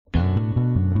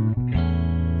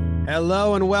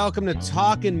Hello and welcome to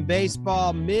Talking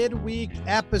Baseball midweek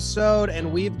episode,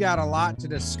 and we've got a lot to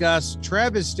discuss.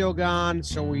 Trev is still gone,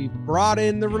 so we brought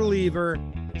in the reliever,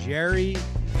 Jerry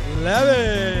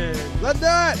Levin. Let's do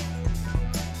it.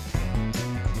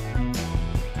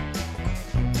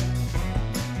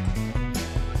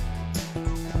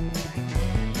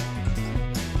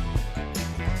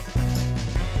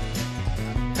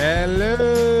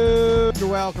 Hello,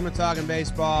 welcome to Talking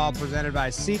Baseball, presented by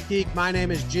SeatGeek. My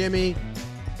name is Jimmy.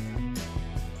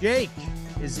 Jake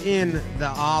is in the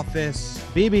office,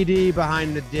 BBD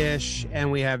behind the dish,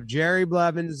 and we have Jerry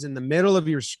Blevins in the middle of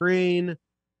your screen,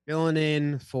 filling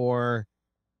in for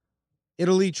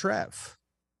Italy Trev.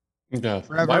 Yeah.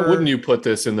 Why wouldn't you put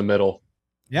this in the middle?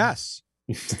 Yes.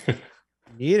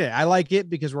 Need it. I like it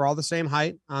because we're all the same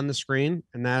height on the screen,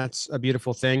 and that's a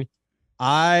beautiful thing.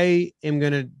 I am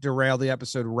going to derail the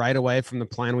episode right away from the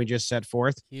plan we just set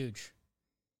forth. Huge.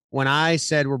 When I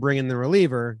said we're bringing the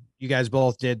reliever, you guys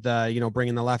both did the,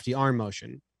 bringing the lefty arm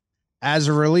motion. As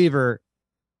a reliever,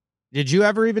 did you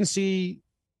ever even see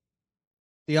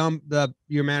your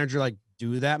manager like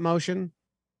do that motion?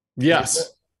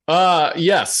 Yes.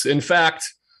 Yes. In fact,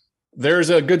 there's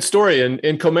a good story in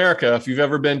Comerica. If you've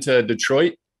ever been to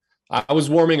Detroit, I was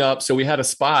warming up. So we had a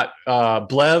spot,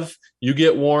 Blev, you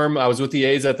get warm. I was with the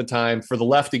A's at the time for the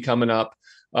lefty coming up.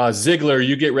 Ziegler,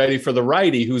 you get ready for the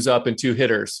righty who's up in two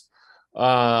hitters.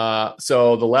 So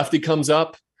the lefty comes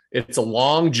up. It's a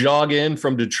long jog in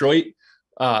from Detroit.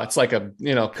 It's like a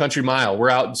country mile.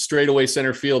 We're out straightaway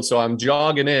center field. So I'm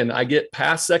jogging in. I get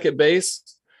past second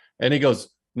base, and he goes,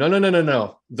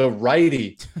 No, the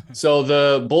righty. So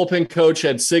the bullpen coach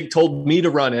had told me to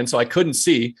run in, so I couldn't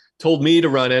see. Told me to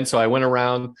run in, so I went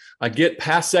around. I get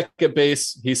past second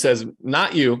base. He says,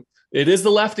 "Not you. It is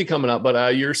the lefty coming up,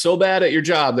 but you're so bad at your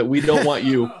job that we don't want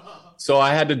you." So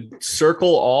I had to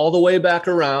circle all the way back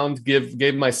around,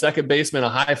 gave my second baseman a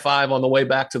high five on the way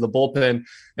back to the bullpen,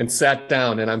 and sat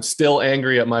down. And I'm still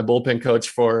angry at my bullpen coach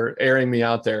for airing me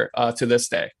out there to this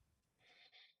day.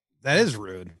 That is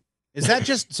rude. Is that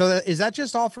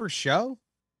just all for show?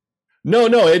 No,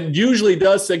 it usually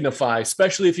does signify,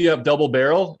 especially if you have double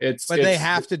barrel. They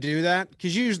have to do that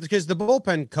because the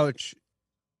bullpen coach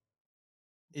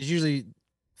is usually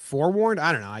forewarned.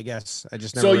 I don't know. I guess I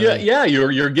just never. So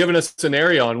you're given a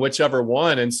scenario on whichever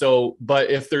one, and so but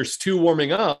if there's two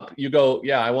warming up, you go,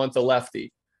 I want the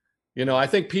lefty. I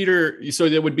think Peter. So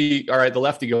it would be all right. The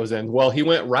lefty goes in. Well, he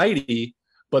went righty,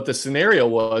 but the scenario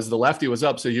was the lefty was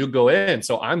up, so you go in.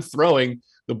 So I'm throwing.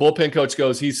 The bullpen coach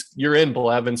goes, you're in,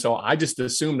 Blevin. So I just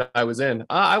assumed I was in.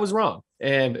 I was wrong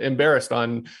and embarrassed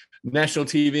on national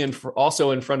TV and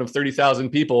also in front of 30,000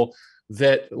 people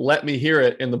that let me hear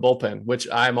it in the bullpen, which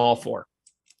I'm all for.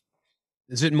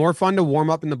 Is it more fun to warm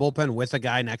up in the bullpen with a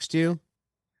guy next to you?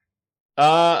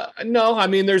 No, I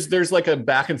mean, there's like a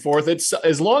back and forth. It's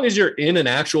as long as you're in an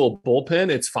actual bullpen,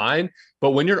 it's fine.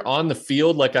 But when you're on the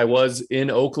field, like I was in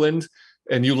Oakland,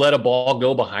 and you let a ball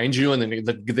go behind you and then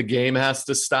the game has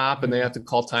to stop and they have to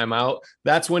call timeout,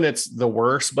 that's when it's the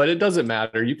worst, but it doesn't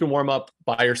matter. You can warm up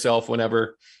by yourself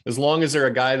whenever, as long as they're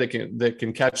a guy that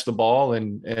can catch the ball.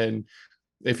 And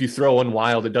if you throw one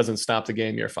wild, it doesn't stop the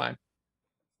game. You're fine.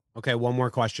 Okay. One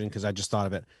more question, because I just thought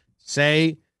of it.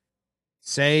 Say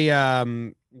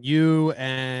you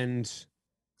and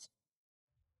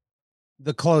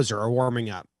the closer are warming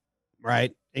up,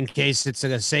 right? In case it's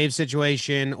a save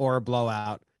situation or a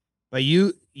blowout, but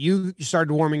you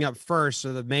started warming up first.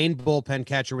 So the main bullpen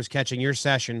catcher was catching your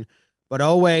session, but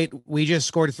oh wait, we just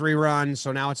scored 3 runs.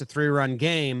 So now it's a 3-run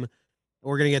game.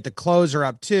 We're going to get the closer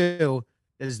up too.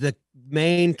 Does the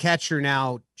main catcher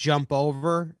now jump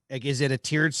over? Like, is it a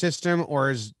tiered system,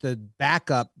 or is the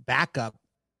backup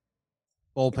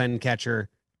bullpen catcher?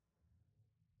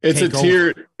 It's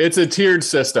a tiered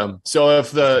system. So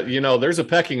if there's a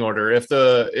pecking order. If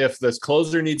the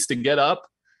closer needs to get up,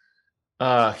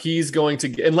 he's going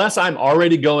to, unless I'm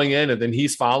already going in and then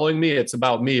he's following me, it's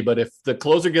about me. But if the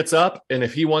closer gets up and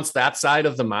if he wants that side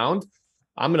of the mound,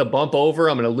 I'm going to bump over.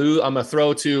 I'm going to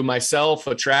throw to myself,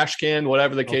 a trash can,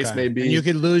 whatever the case may be. And you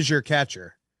could lose your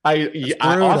catcher. I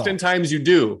oftentimes you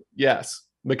do. Yes.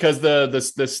 Because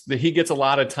the he gets a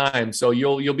lot of time. So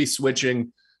you'll be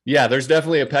switching. Yeah, there's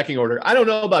definitely a pecking order. I don't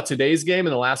know about today's game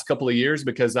in the last couple of years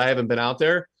because I haven't been out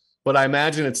there, but I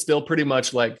imagine it's still pretty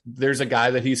much like there's a guy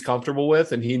that he's comfortable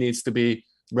with and he needs to be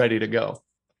ready to go.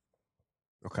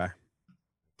 Okay.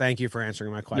 Thank you for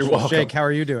answering my question. You're welcome. Jake, how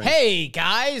are you doing? Hey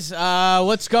guys,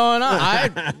 what's going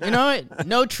on?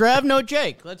 No Trev, no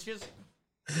Jake. Let's just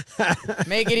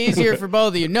Make it easier for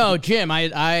both of you. No, Jim,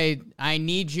 I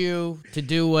need you to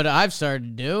do what I've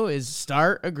started to do, is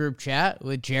start a group chat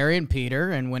with Jerry and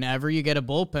Peter, and whenever you get a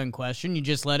bullpen question, you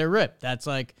just let it rip. That's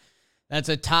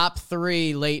a top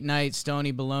 3 late night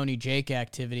Stony Baloney Jake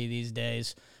activity these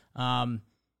days.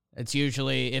 It's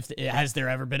usually, has there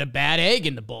ever been a bad egg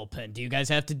in the bullpen? Do you guys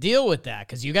have to deal with that?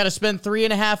 Because you got to spend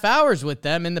 3.5 hours with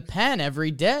them in the pen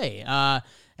every day.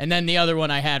 And then the other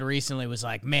one I had recently was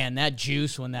like, man, that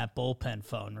juice when that bullpen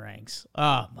phone rings.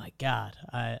 Oh, my God.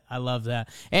 I love that.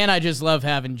 And I just love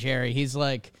having Jerry. He's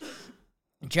like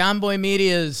John Boy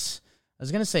Media's, I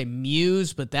was going to say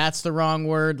muse, but that's the wrong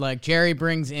word. Like, Jerry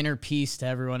brings inner peace to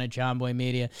everyone at John Boy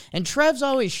Media. And Trev's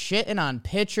always shitting on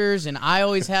pitchers, and I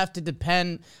always have to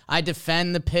defend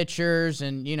the pitchers,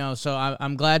 and, so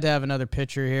I'm glad to have another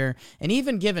pitcher here. And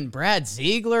even giving Brad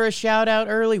Ziegler a shout-out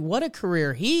early. What a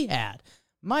career he had.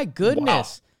 My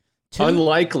goodness. Wow.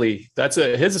 Unlikely. That's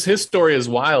his story is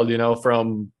wild,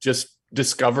 from just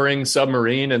discovering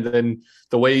Submarine and then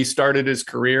the way he started his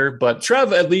career. But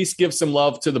Trev at least gives some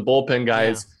love to the bullpen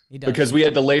guys, because we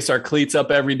had to lace our cleats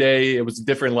up every day. It was a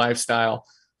different lifestyle.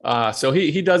 So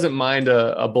he doesn't mind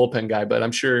a bullpen guy, but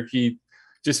I'm sure he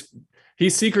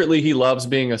secretly loves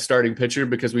being a starting pitcher,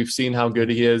 because we've seen how good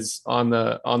he is on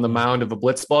the mound of a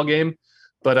blitzball game.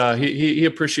 But he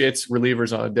appreciates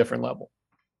relievers on a different level.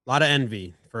 A lot of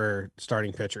envy for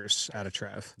starting pitchers out of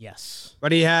Trev. Yes.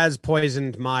 But he has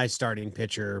poisoned my starting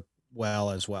pitcher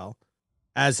as well,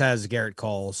 as has Garrett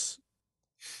Cole's,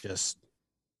 just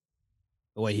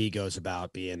the way he goes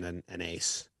about being an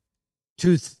ace.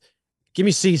 Give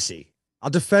me CC.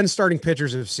 I'll defend starting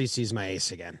pitchers if CC's my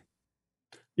ace again.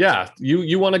 Yeah,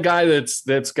 you want a guy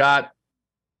that's got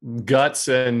guts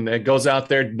and it goes out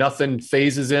there, nothing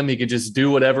phases him. He could just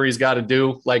do whatever he's got to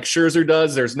do, like Scherzer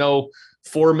does. There's no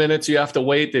 4 minutes you have to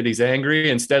wait that he's angry.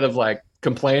 Instead of like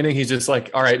complaining, he's just like,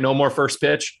 all right, no more first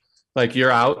pitch. Like, you're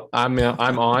out. I'm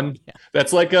on. Yeah.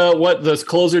 That's like what the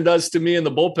closer does to me in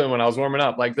the bullpen when I was warming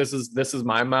up. Like, this is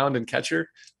my mound and catcher.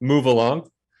 Move along.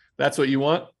 That's what you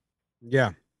want.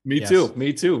 Yeah. Me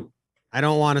too. I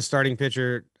don't want a starting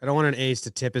pitcher. I don't want an ace to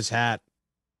tip his hat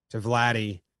to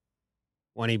Vladdy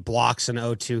when he blocks an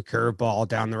 0-2 curveball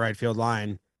down the right field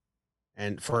line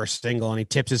and for a single, and he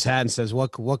tips his hat and says,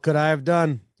 what could I have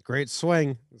done? Great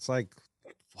swing. It's like,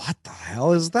 what the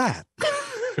hell is that?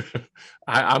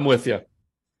 I'm with you.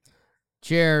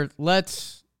 Jared,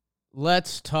 let's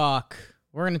talk.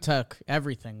 We're going to talk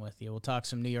everything with you. We'll talk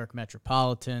some New York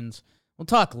Metropolitans. We'll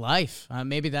talk life.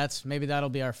 Maybe that'll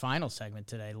be our final segment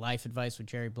today. Life advice with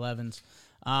Jerry Blevins.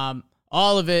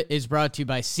 All of it is brought to you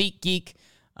by SeatGeek.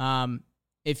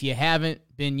 If you haven't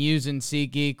been using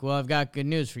SeatGeek, well, I've got good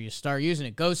news for you. Start using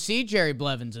it. Go see Jerry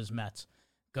Blevins' Mets.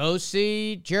 Go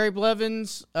see Jerry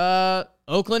Blevins'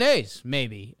 Oakland A's,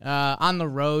 maybe. On the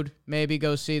road, maybe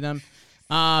go see them.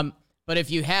 But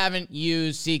if you haven't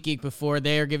used SeatGeek before,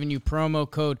 they are giving you promo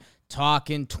code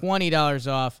TALKIN',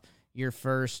 $20 off your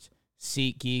first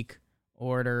SeatGeek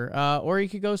order. Or you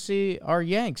could go see our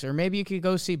Yanks, or maybe you could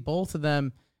go see both of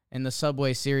them in the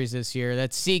Subway Series this year.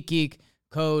 That's SeatGeek.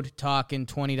 Code TALKIN',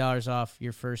 $20 off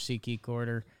your first SeatGeek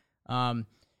order.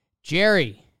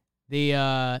 Jerry,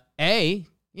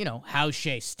 how's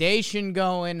Shea Station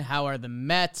going? How are the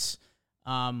Mets?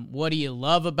 What do you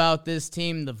love about this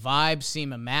team? The vibes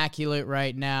seem immaculate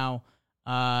right now.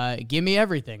 Give me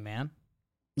everything, man.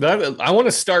 I want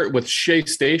to start with Shea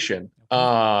Station.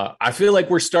 I feel like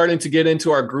we're starting to get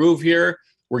into our groove here.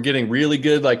 We're getting really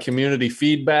good community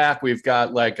feedback. We've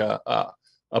got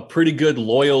a pretty good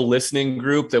loyal listening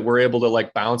group that we're able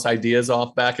to bounce ideas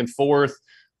off back and forth.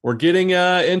 We're getting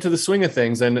into the swing of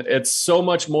things, and it's so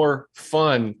much more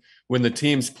fun when the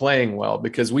team's playing well,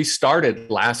 because we started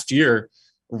last year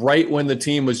right when the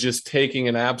team was just taking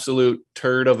an absolute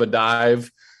turd of a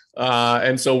dive.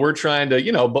 And so we're trying to,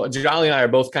 Jolly and I are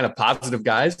both kind of positive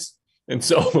guys. And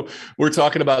so we're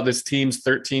talking about this team's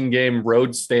 13-game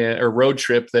road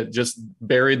trip that just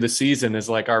buried the season as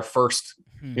our first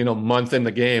month in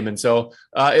the game. And so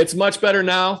it's much better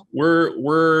now.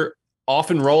 We're off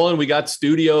and rolling. We got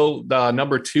studio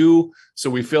number 2. So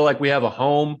we feel like we have a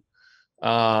home.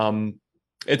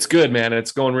 It's good, man.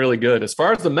 It's going really good. As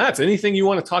far as the Mets, anything you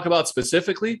want to talk about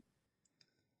specifically?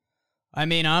 I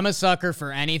mean, I'm a sucker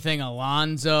for anything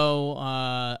Alonso,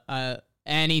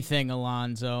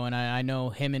 and I know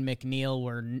him and McNeil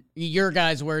were, your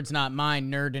guys' words, not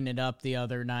mine, nerding it up the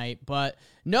other night. But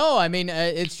no, I mean,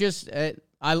 it's just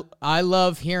I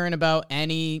love hearing about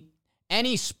any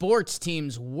sports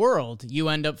team's world. You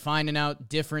end up finding out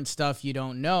different stuff you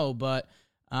don't know, but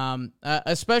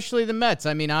Especially the Mets.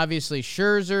 I mean, obviously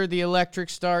Scherzer, the electric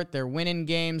start. They're winning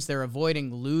games. They're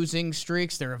avoiding losing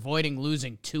streaks. They're avoiding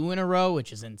losing 2 in a row,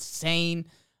 which is insane.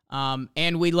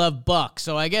 And we love Buck.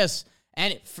 So I guess,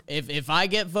 and if I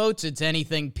get votes, it's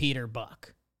anything Peter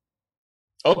Buck.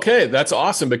 Okay, that's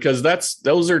awesome because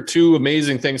those are 2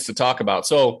 amazing things to talk about.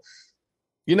 So,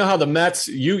 you know how the Mets,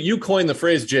 you coined the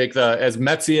phrase, Jake, as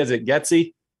Metsy as it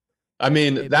getsy. I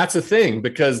mean, that's a thing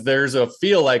because there's a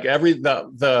feel like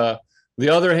the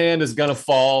other hand is going to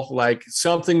fall, like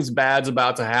something's bad's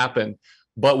about to happen.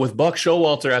 But with Buck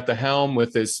Showalter at the helm,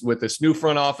 with this new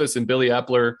front office and Billy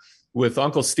Epler, with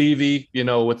Uncle Stevie,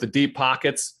 with the deep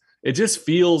pockets, it just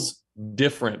feels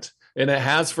different. And it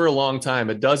has for a long time.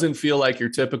 It doesn't feel like your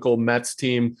typical Mets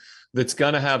team that's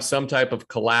going to have some type of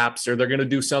collapse or they're going to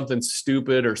do something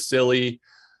stupid or silly.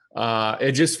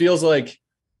 It just feels like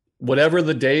whatever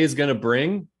the day is going to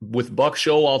bring, with Buck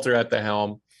Showalter at the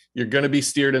helm, you're going to be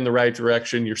steered in the right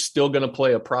direction. You're still going to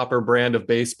play a proper brand of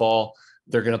baseball.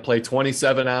 They're going to play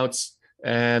 27 outs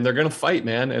and they're going to fight,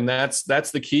 man. And that's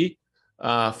the key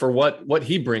for what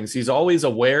he brings. He's always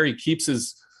aware. He keeps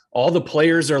all the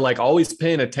players are like always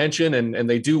paying attention and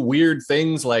they do weird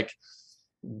things like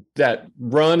that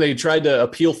run. They tried to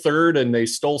appeal third and they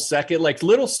stole second, like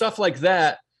little stuff like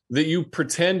that you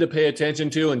pretend to pay attention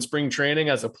to in spring training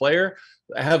as a player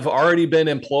have already been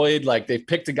employed. Like they've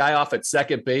picked a guy off at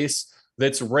second base.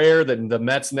 That's rare, that the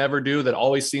Mets never do. That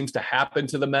always seems to happen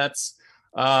to the Mets.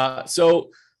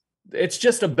 So it's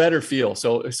just a better feel.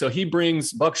 So Buck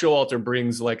Showalter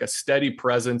brings like a steady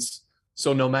presence.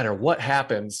 So no matter what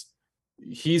happens,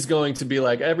 he's going to be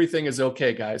like, everything is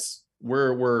okay, guys.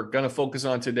 We're going to focus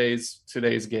on today's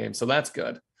game. So that's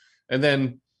good. And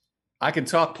then I can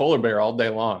talk polar bear all day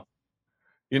long.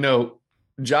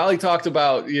 Jolly talked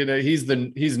about, he's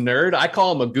nerd. I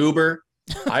call him a goober.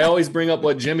 I always bring up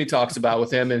what Jimmy talks about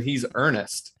with him, and he's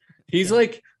earnest. He's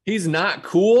he's not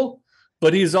cool,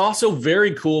 but he's also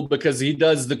very cool because he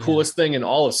does the coolest thing in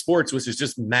all of sports, which is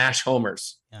just mash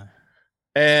homers. Yeah.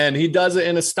 And he does it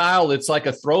in a style that's like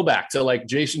a throwback to like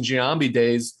Jason Giambi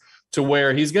days, to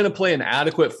where he's going to play an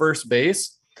adequate first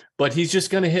base, but he's just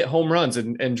going to hit home runs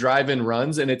and drive in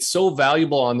runs. And it's so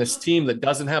valuable on this team that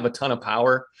doesn't have a ton of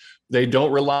power. They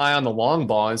don't rely on the long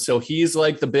ball. And so he's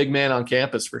like the big man on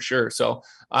campus for sure. So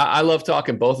I love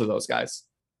talking both of those guys.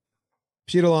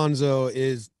 Pete Alonso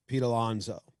is Pete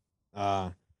Alonso.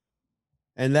 And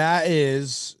that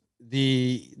is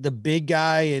the big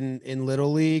guy in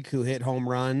Little League who hit home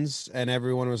runs. And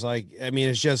everyone was like, I mean,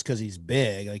 it's just because he's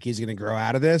big, like he's going to grow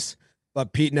out of this,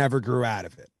 but Pete never grew out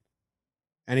of it.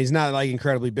 And he's not like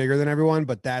incredibly bigger than everyone,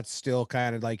 but that's still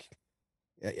kind of like,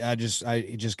 I just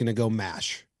going to go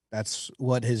mash. That's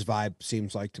what his vibe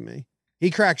seems like to me. He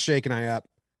cracks Shake and I up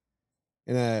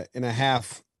in a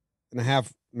half,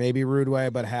 maybe rude way,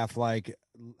 but half like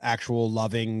actual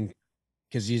loving.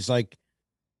 Cause he's like,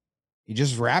 he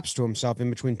just raps to himself in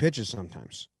between pitches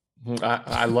sometimes.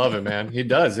 I love it, man. He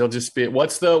does. He'll just be,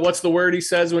 what's the word he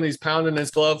says when he's pounding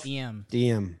his glove? DM.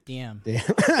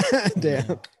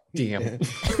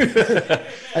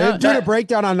 I'm doing a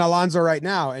breakdown on Alonso right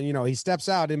now. And, he steps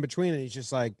out in between and he's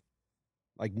just like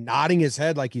nodding his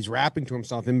head like he's rapping to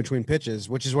himself in between pitches,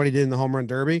 which is what he did in the home run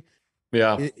derby.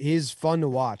 Yeah. He's fun to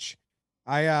watch.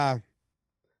 I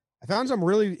found some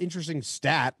really interesting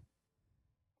stat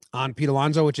on Pete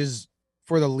Alonso, which is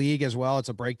for the league as well. It's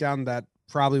a breakdown that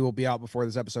probably will be out before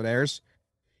this episode airs.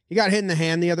 He got hit in the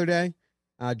hand the other day.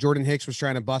 Jordan Hicks was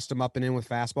trying to bust him up and in with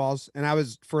fastballs. And I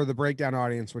was, for the breakdown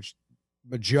audience, which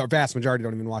vast majority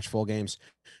don't even watch full games,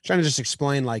 trying to just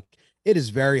explain, like, it is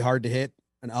very hard to hit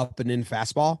an up and in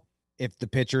fastball if the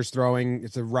pitcher's throwing,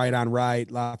 it's a right on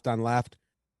right, left on left,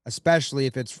 especially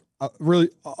if it's really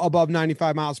above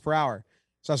 95 miles per hour.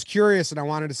 So I was curious and I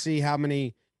wanted to see how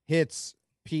many hits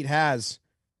Pete has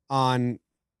on,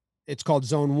 it's called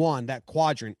zone 1, that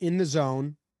quadrant in the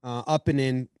zone, up and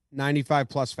in 95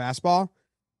 plus fastball.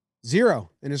 0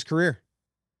 in his career.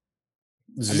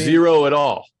 Zero at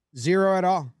all.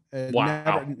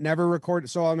 Wow. Never recorded.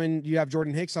 So, I mean, you have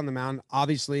Jordan Hicks on the mound.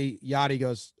 Obviously, Yachty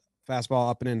goes fastball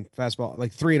up and in, fastball,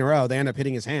 like 3 in a row. They end up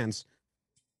hitting his hands.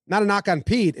 Not a knock on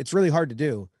Pete. It's really hard to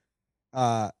do.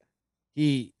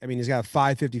 He's got a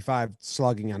 555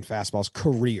 slugging on fastballs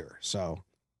career. So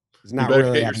he's not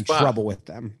really having trouble with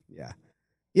them. Yeah.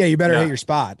 Yeah. You better hit your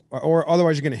spot or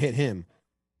otherwise you're going to hit him.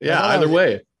 Yeah. Either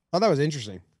way. I thought that was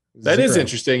interesting. That is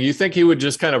interesting. You think he would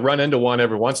just kind of run into one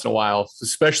every once in a while,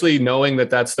 especially knowing that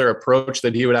that's their approach,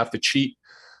 that he would have to cheat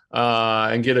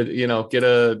and get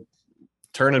a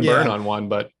turn and burn on one.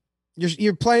 But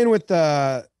you're playing with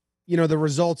the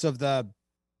results of the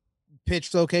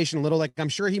pitch location a little. Like I'm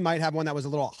sure he might have one that was a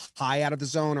little high out of the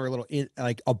zone or a little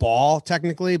like a ball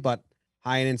technically, but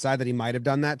high and inside that he might have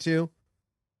done that too.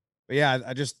 But yeah,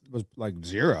 I just was like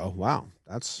 0. Wow,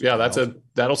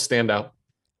 that'll stand out.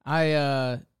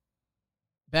 Back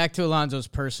to Alonso's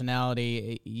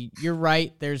personality. You're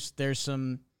right. There's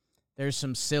some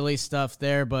silly stuff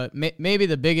there, but maybe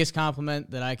the biggest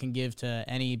compliment that I can give to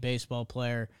any baseball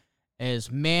player is,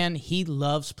 man, he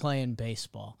loves playing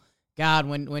baseball. God,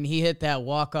 when he hit that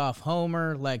walk-off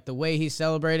homer, like the way he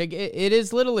celebrated, it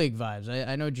is Little League vibes.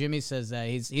 I know Jimmy says that.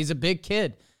 He's a big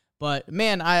kid, but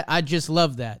man, I just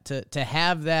love that. To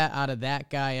have that out of that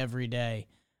guy every day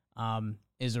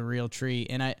is a real treat.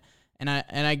 And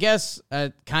I guess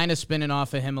kind of spinning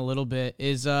off of him a little bit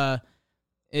is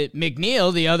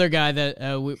McNeil, the other guy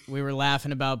that we were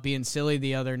laughing about being silly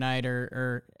the other night,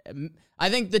 or I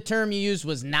think the term you used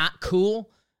was not cool.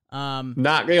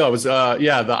 It was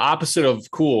the opposite of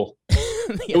cool.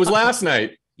 It was last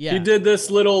night. Yeah. He did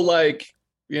this little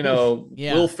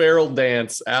Will Ferrell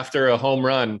dance after a home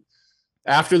run.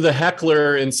 After the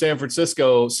heckler in San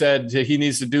Francisco said he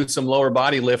needs to do some lower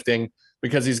body lifting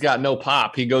because he's got no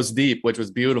pop. He goes deep, which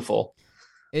was beautiful.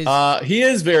 He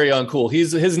is very uncool.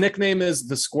 His nickname is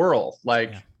the Squirrel.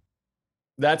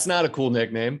 That's not a cool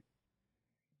nickname.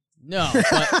 No,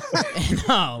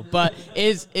 but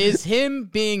is him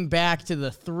being back to the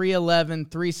 311,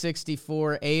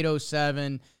 364,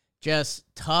 807, just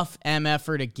tough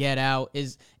MFer to get out?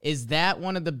 Is that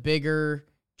one of the bigger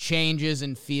changes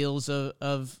and feels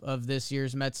of this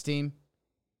year's Mets team?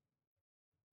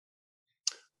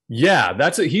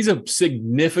 Yeah, he's a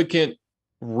significant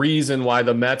reason why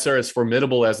the Mets are as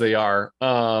formidable as they are.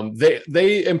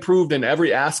 They improved in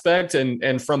every aspect,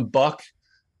 and from Buck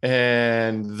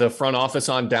and the front office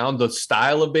on down, the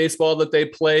style of baseball that they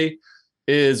play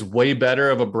is way better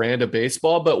of a brand of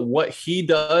baseball. But what he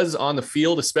does on the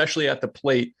field, especially at the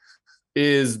plate,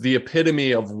 is the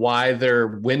epitome of why they're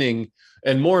winning,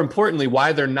 and more importantly,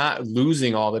 why they're not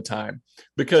losing all the time.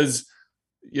 Because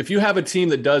if you have a team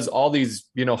that does all these,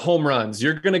 home runs,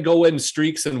 you're going to go in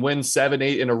streaks and win 7,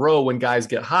 8 in a row when guys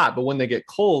get hot. But when they get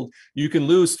cold, you can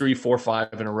lose 3, 4,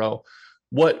 5 in a row.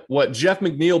 What Jeff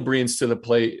McNeil brings to the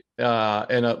plate,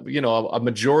 and a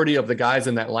majority of the guys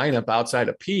in that lineup outside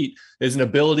of Pete, is an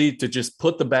ability to just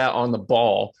put the bat on the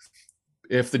ball.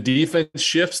 If the defense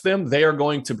shifts them, they are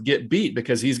going to get beat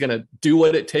because he's going to do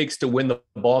what it takes to win the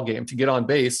ball game, to get on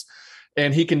base.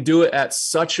 And he can do it at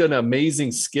such an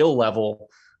amazing skill level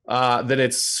that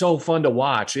it's so fun to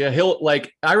watch. Yeah,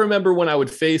 I remember when I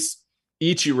would face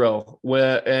Ichiro,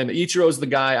 and Ichiro's the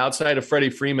guy outside of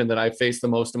Freddie Freeman that I faced the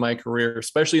most in my career,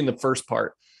 especially in the first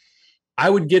part. I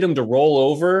would get him to roll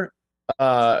over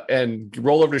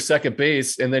to second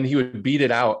base, and then he would beat it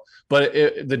out. But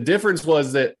the difference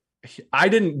was that I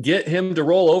didn't get him to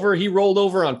roll over. He rolled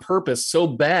over on purpose so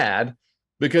bad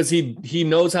because he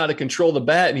knows how to control the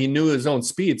bat and he knew his own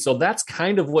speed. So that's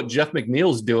kind of what Jeff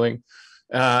McNeil's doing.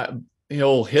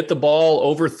 He'll hit the ball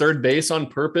over third base on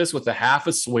purpose with a half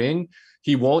a swing.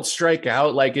 He won't strike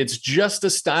out. It's just a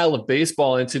style of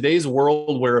baseball in today's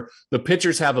world where the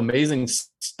pitchers have amazing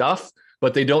stuff,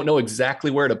 but they don't know exactly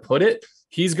where to put it.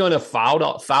 He's going to foul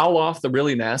off the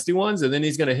really nasty ones, and then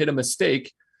he's going to hit a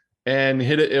mistake and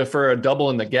hit it for a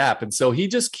double in the gap. And so he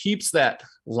just keeps that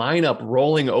lineup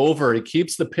rolling over. He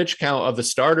keeps the pitch count of the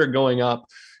starter going up.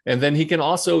 And then he can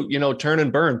also, turn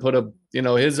and burn,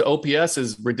 his OPS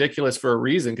is ridiculous for a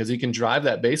reason because he can drive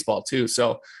that baseball too.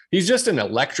 So he's just an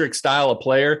electric style of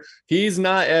player. He's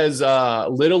not as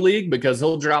Little League because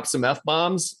he'll drop some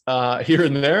F-bombs here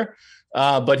and there.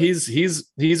 But he's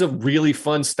a really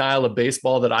fun style of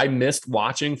baseball that I missed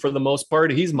watching for the most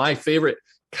part. He's my favorite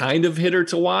kind of hitter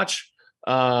to watch.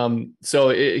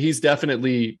 He's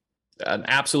definitely an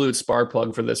absolute spark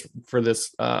plug for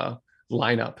this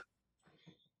lineup.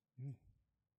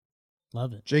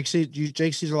 Love it. Jake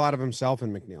sees a lot of himself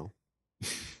in McNeil.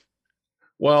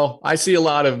 Well, I see a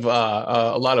lot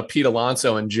of Pete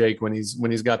Alonso and Jake when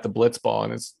he's got the blitz ball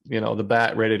and it's the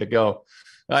bat ready to go.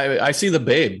 I see the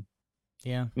babe.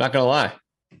 Yeah, not gonna lie.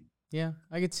 Yeah,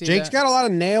 I could see. Jake's got a lot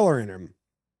of nailer in him.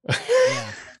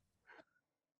 Yeah,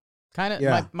 kind of.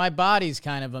 Yeah. My body's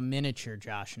kind of a miniature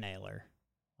Josh Naylor,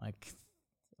 like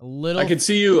a little. I can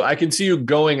see you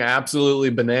going absolutely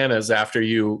bananas after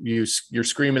you're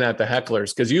screaming at the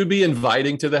hecklers because you'd be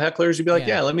inviting to the hecklers. You'd be like,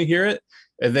 yeah, let me hear it.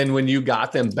 And then when you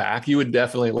got them back, you would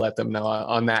definitely let them know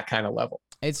on that kind of level.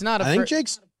 It's not. I think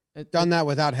Jake's done that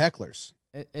without hecklers.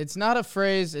 It's not a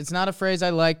phrase. It's not a phrase I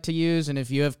like to use. And if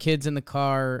you have kids in the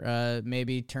car,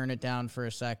 maybe turn it down for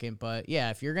a second. But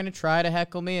yeah, if you're gonna try to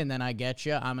heckle me and then I get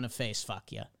you, I'm gonna face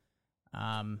fuck you.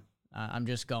 I'm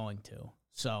just going to.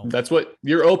 So that's what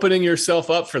you're opening yourself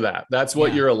up for that. That's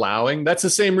what you're allowing. That's the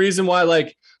same reason why,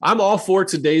 like, I'm all for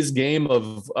today's game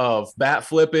of bat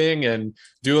flipping and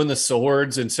doing the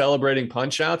swords and celebrating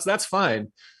punch outs. That's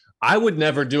fine. I would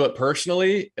never do it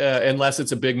personally unless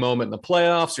it's a big moment in the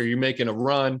playoffs or you're making a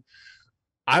run.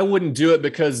 I wouldn't do it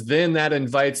because then that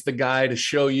invites the guy to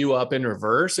show you up in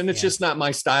reverse. And it's just not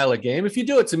my style of game. If you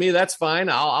do it to me, that's fine.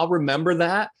 I'll remember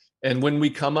that. And when we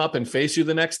come up and face you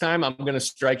the next time, I'm going to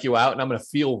strike you out and I'm going to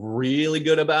feel really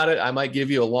good about it. I might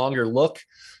give you a longer look,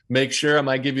 make sure I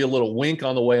might give you a little wink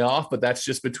on the way off, but that's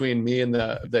just between me and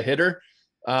the hitter.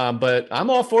 But I'm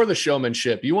all for the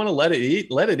showmanship. You want to let it eat,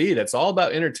 let it eat. It's all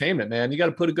about entertainment, man. You got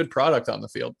to put a good product on the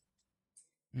field.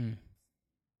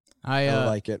 I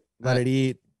like it. Let it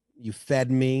eat. You fed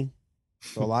me.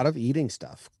 So a lot of eating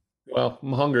stuff. Well,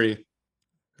 I'm hungry.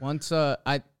 Once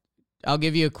I'll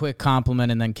give you a quick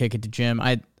compliment and then kick it to Jim.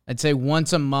 I'd say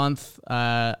once a month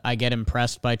I get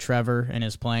impressed by Trevor and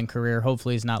his playing career.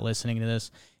 Hopefully he's not listening to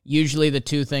this. Usually the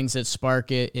two things that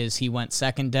spark it is he went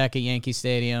second deck at Yankee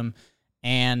Stadium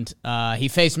and he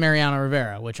faced Mariano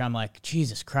Rivera, which I'm like,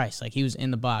 Jesus Christ, like he was in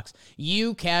the box.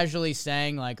 You casually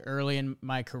saying like early in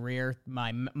my career,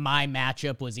 my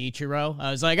matchup was Ichiro. I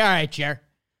was like, all right, Jer.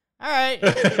 All right,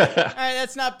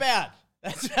 that's not bad.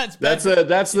 That's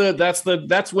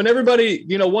when everybody,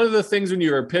 one of the things when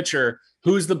you're a pitcher,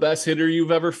 who's the best hitter you've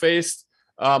ever faced?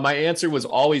 My answer was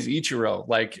always Ichiro,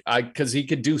 because he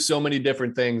could do so many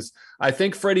different things. I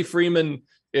think Freddie Freeman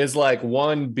is like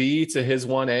 1B to his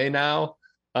 1A now,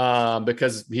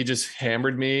 because he just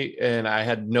hammered me and I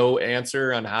had no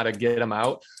answer on how to get him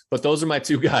out. But those are my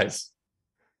two guys.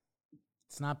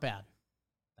 It's not bad.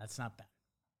 That's not bad.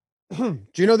 Do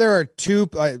you know there are two,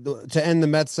 to end the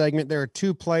Mets segment, there are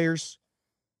two players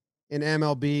in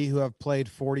MLB who have played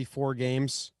 44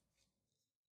 games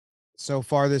so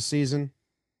far this season?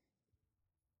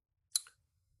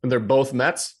 And they're both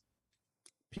Mets?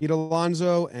 Pete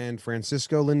Alonso and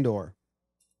Francisco Lindor.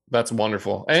 That's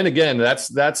wonderful. And again, that's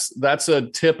a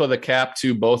tip of the cap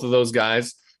to both of those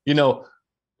guys.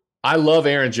 I love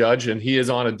Aaron Judge, and he is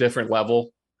on a different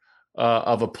level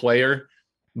of a player.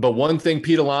 But one thing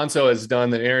Pete Alonso has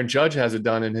done that Aaron Judge hasn't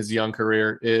done in his young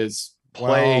career is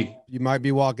play. Well, you might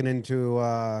be walking into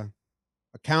a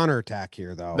counterattack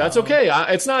here, though. That's okay.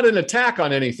 It's not an attack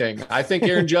on anything. I think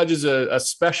Aaron Judge is a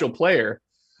special player.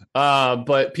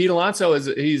 But Pete Alonso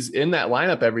he's in that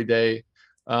lineup every day.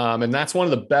 And that's one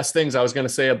of the best things I was going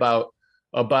to say about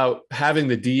having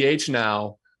the DH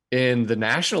now in the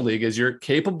National League is you're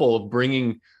capable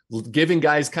of giving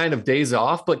guys kind of days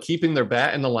off, but keeping their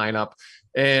bat in the lineup.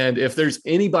 And if there's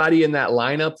anybody in that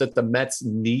lineup that the Mets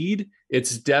need,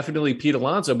 it's definitely Pete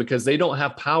Alonso, because they don't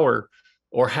have power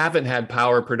or haven't had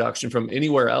power production from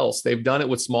anywhere else. They've done it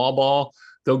with small ball.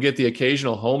 They'll get the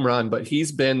occasional home run, but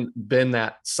he's been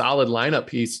that solid lineup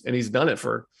piece, and he's done it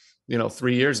for,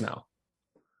 3 years now.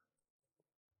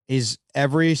 He's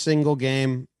every single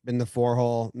game been the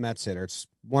 4-hole Mets hitter. It's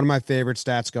one of my favorite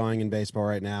stats going in baseball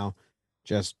right now.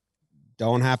 Just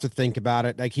don't have to think about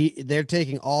it. They're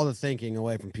taking all the thinking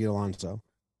away from Pete Alonso.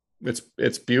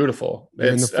 It's beautiful.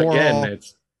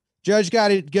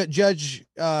 Judge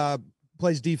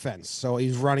plays defense, so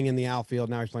he's running in the outfield.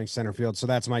 Now he's playing center field. So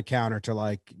that's my counter to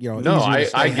I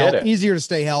get it. Easier to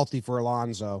stay healthy for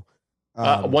Alonso.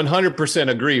 100%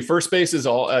 agree. First base is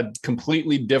a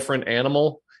completely different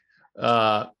animal.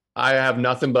 I have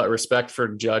nothing but respect for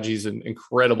Judge. He's an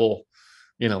incredible,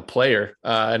 player.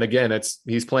 And again,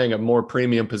 he's playing a more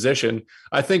premium position.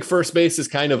 I think first base is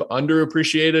kind of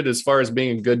underappreciated as far as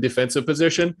being a good defensive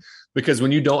position, because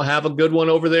when you don't have a good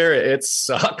one over there, it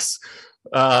sucks.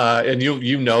 And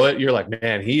you know it. You're like,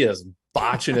 man, he is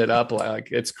botching it up like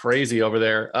it's crazy over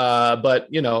there. But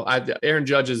Aaron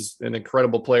Judge is an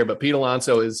incredible player, but Pete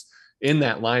Alonso is in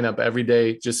that lineup every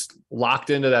day, just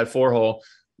locked into that 4-hole.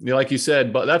 Like you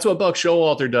said, but that's what Buck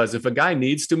Showalter does. If a guy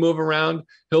needs to move around,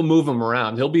 he'll move him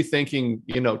around. He'll be thinking,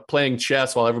 playing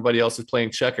chess while everybody else is playing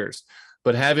checkers.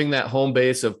 But having that home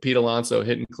base of Pete Alonso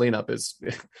hitting cleanup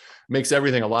makes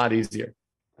everything a lot easier.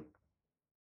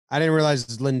 I didn't realize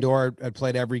Lindor had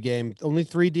played every game. Only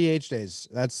 3 DH days.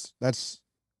 That's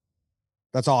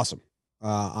awesome.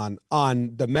 On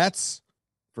the Mets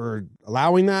for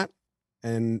allowing that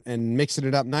and mixing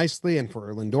it up nicely, and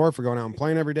for Lindor for going out and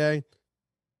playing every day.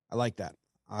 I like that.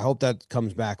 I hope that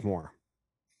comes back more.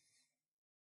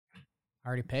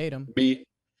 Already paid him. Me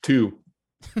too.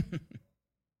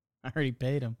 I already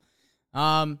paid him.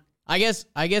 I guess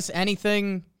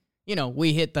anything,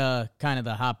 we hit the kind of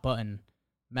the hot button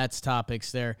Mets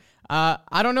topics there.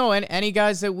 I don't know any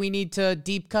guys that we need to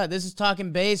deep cut. This is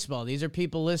talking baseball. These are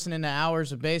people listening to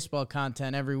hours of baseball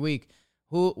content every week.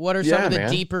 What are some of the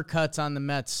deeper cuts on the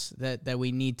Mets that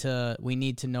we need to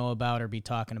know about or be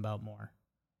talking about more?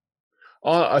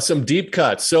 Some deep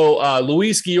cuts. So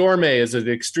Luis Guillorme is an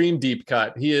extreme deep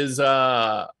cut. He is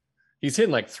he's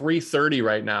hitting like 330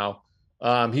 right now.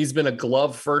 He's been a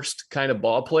glove first kind of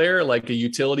ball player, like a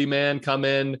utility man, come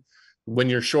in when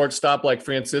your shortstop like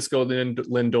Francisco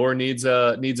Lindor needs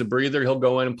a breather. He'll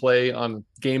go in and play on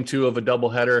game 2 of a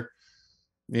doubleheader.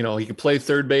 You know, he can play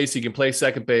third base. He can play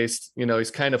second base. You know,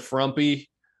 he's kind of frumpy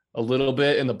a little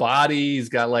bit in the body. He's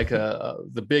got like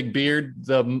the big beard.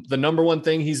 The number one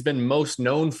thing he's been most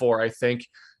known for, I think,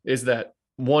 is that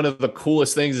one of the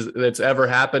coolest things that's ever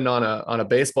happened on a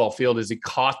baseball field is he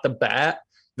caught the bat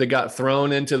that got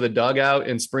thrown into the dugout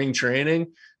in spring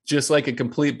training, just like a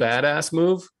complete badass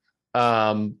move.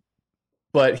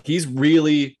 But he's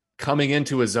really coming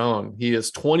into his own. He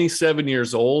is 27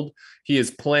 years old. He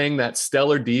is playing that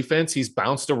stellar defense. He's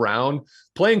bounced around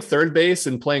playing third base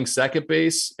and playing second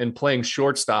base and playing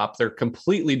shortstop. They're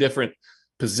completely different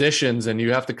positions, and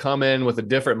you have to come in with a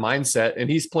different mindset, and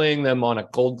he's playing them on a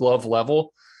Gold Glove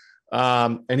level.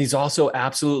 And he's also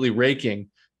absolutely raking.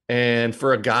 And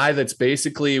for a guy that's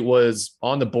basically was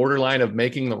on the borderline of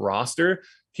making the roster,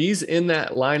 he's in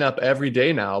that lineup every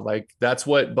day now. Like that's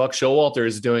what Buck Showalter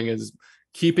is doing, is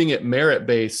keeping it merit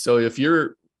based. So if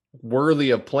you're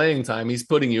worthy of playing time, he's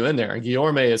putting you in there. And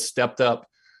Guillorme has stepped up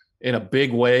in a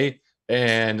big way.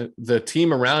 And the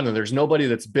team around him, there's nobody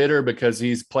that's bitter because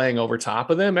he's playing over top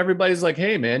of them. Everybody's like,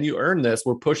 hey, man, you earned this.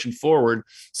 We're pushing forward.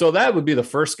 So that would be the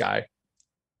first guy.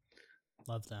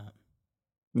 Love that.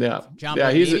 Yeah. John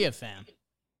Boy Media fan.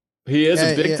 He is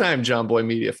a big-time John Boy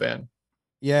Media fan.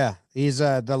 Yeah. He's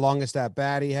the longest at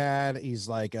bat he had. He's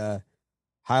like a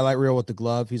highlight reel with the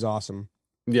glove. He's awesome.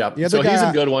 Yeah. So he's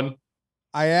a good one.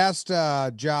 I asked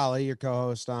Jolly, your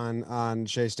co-host on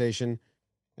Shea Station,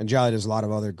 and Jolly does a lot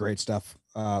of other great stuff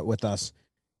with us.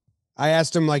 I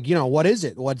asked him, like, you know, what is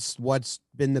it? What's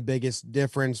been the biggest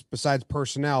difference besides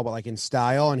personnel, but like in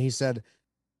style? And he said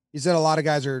a lot of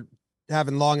guys are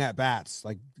having long at bats,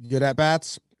 like good at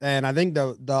bats. And I think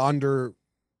the under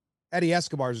Eddie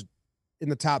Escobar's in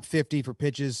the top 50 for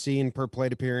pitches seen per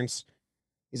plate appearance.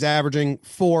 He's averaging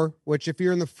 4, which if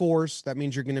you're in the 4s, that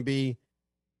means you're going to be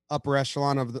upper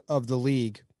echelon of the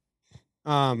league.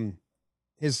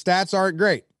 His stats aren't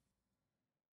great,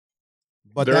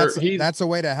 but that's a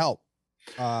way to help.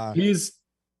 He's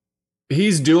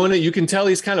doing it. You can tell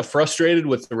he's kind of frustrated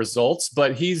with the results,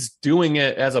 but he's doing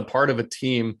it as a part of a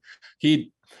team.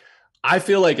 I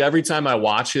feel like every time I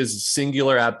watch his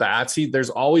singular at bats,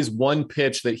 there's always one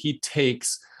pitch that he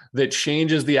takes that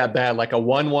changes the at bat, like a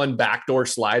 1-1 backdoor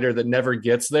slider that never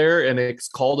gets there, and it's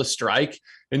called a strike.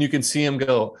 And you can see him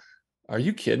go, "Are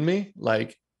you kidding me?"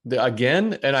 Like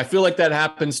again. And I feel like that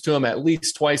happens to him at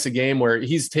least twice a game, where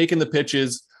he's taking the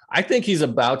pitches. I think he's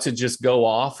about to just go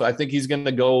off. I think he's going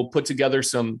to go put together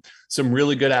some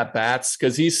really good at bats,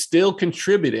 because he's still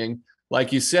contributing,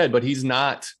 like you said, but he's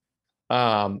not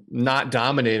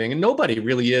dominating, and nobody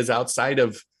really is outside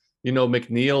of, you know,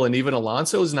 McNeil, and even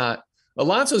Alonso's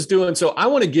doing. So I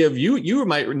want to give you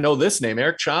might know this name,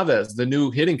 Eric Chavez, the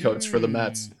new hitting coach for the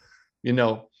Mets, you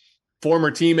know,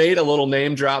 former teammate, a little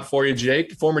name drop for you,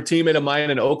 Jake, former teammate of mine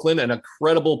in Oakland, an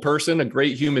incredible person, a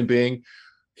great human being.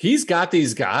 He's got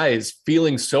these guys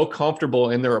feeling so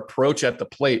comfortable in their approach at the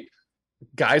plate.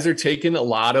 Guys are taking a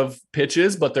lot of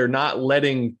pitches, but they're not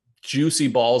letting juicy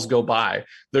balls go by.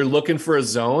 They're looking for a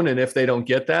zone, and if they don't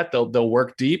get that, they'll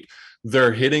work deep.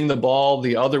 They're hitting the ball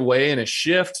the other way in a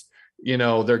shift. You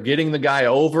know, they're getting the guy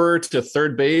over to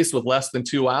third base with less than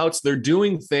 2 outs. They're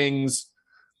doing things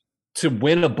to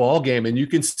win a ball game, and you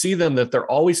can see them that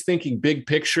they're always thinking big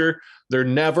picture. They're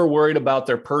never worried about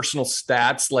their personal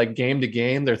stats, like game to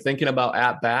game. They're thinking about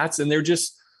at bats, and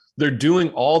they're doing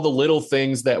all the little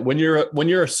things that when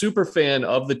you're a super fan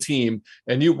of the team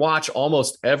and you watch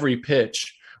almost every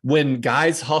pitch, when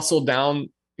guys hustle down,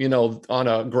 you know, on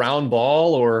a ground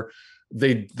ball, or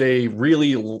they really,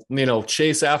 you know,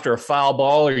 chase after a foul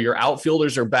ball, or your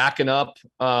outfielders are backing up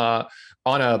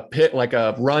on a pit, like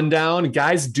a rundown,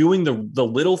 guys doing the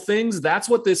little things. That's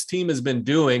what this team has been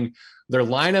doing. Their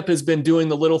lineup has been doing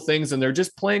the little things, and they're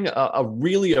just playing a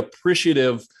really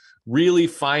appreciative, really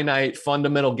finite,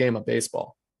 fundamental game of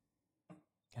baseball.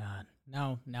 God,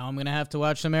 now I'm going to have to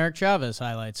watch some Eric Chavez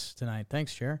highlights tonight.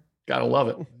 Thanks, Chair. Gotta love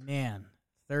it. Man,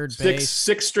 third base.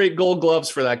 Six straight Gold Gloves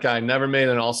for that guy. Never made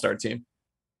an all-star team.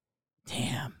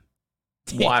 Damn.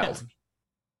 Wild.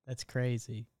 That's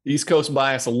crazy. East Coast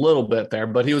bias a little bit there,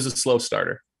 but he was a slow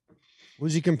starter.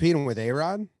 Who's he competing with?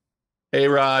 A-Rod?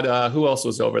 A-Rod. Who else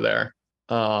was over there?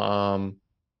 Adrian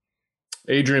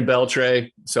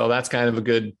Beltre. So that's kind of a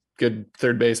good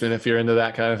third baseman if you're into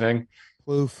that kind of thing.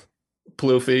 Plouffe.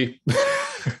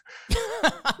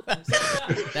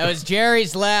 That was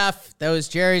Jerry's laugh.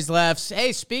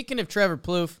 Hey, speaking of Trevor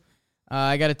Plouffe,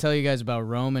 I got to tell you guys about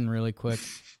Roman really quick.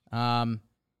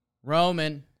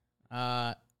 Roman.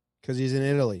 Because he's in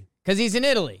Italy. He's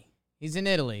in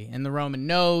Italy, and the Roman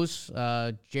knows.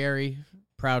 Jerry,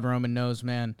 proud Roman knows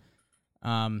man,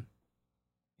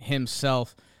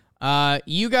 himself.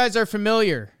 You guys are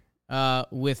familiar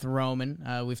with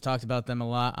Roman. We've talked about them a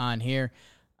lot on here.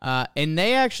 And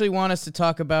they actually want us to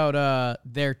talk about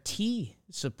their T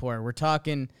support. We're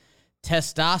talking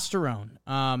testosterone.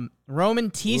 Roman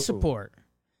T support.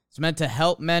 It's meant to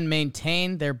help men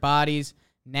maintain their body's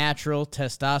natural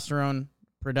testosterone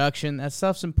production. That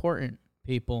stuff's important,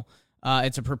 people.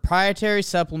 It's a proprietary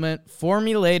supplement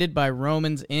formulated by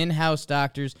Roman's in-house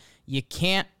doctors. You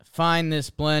can't find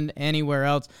this blend anywhere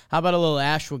else. How about a little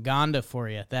ashwagandha for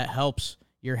you? That helps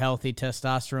your healthy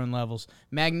testosterone levels.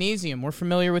 Magnesium, we're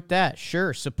familiar with that.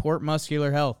 Sure, support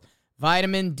muscular health.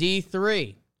 Vitamin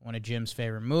D3, one of Jim's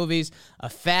favorite movies. A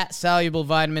fat-soluble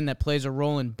vitamin that plays a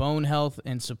role in bone health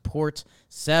and supports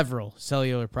several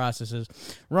cellular processes.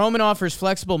 Roman offers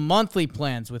flexible monthly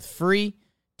plans with free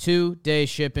 2-day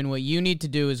shipping. What you need to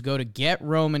do is go to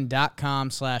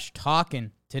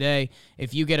getroman.com/talkin' today.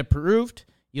 If you get approved,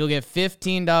 you'll get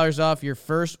 $15 off your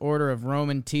first order of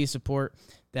Roman T support.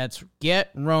 That's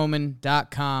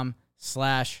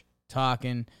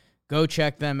getroman.com/talkin'. Go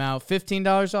check them out.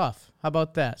 $15 off. How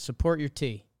about that? Support your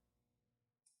tea.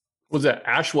 Was that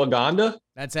ashwagandha?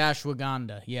 That's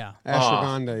ashwagandha, yeah.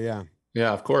 Ashwagandha, yeah.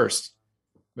 Yeah, of course.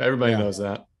 Everybody knows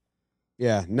that.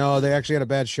 Yeah. No, they actually had a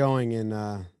bad showing in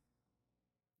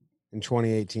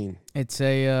 2018. It's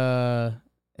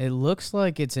it looks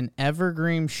like it's an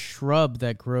evergreen shrub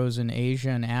that grows in Asia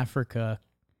and Africa.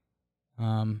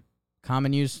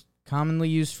 Commonly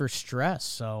used for stress.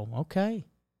 So, okay.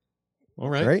 All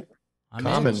right. Great. I'm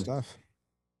Common in. Stuff.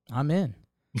 I'm in.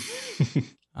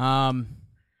 I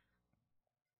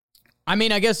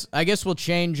mean, I guess we'll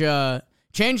change the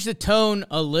tone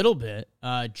a little bit,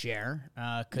 Jer.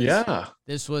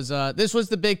 This was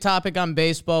the big topic on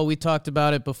baseball. We talked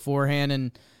about it beforehand,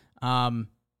 and at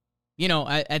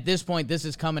this point, this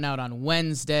is coming out on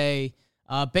Wednesday.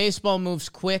 Baseball moves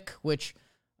quick, which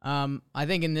I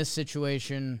think in this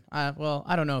situation, I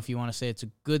don't know if you want to say it's a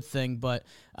good thing, but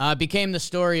became the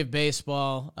story of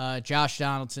baseball. Josh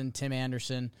Donaldson, Tim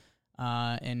Anderson,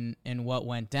 and what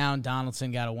went down.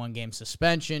 Donaldson got a 1-game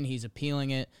suspension. He's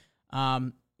appealing it.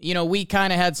 We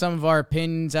kind of had some of our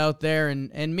opinions out there,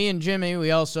 and me and Jimmy,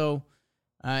 we also,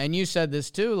 and you said this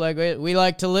too, like we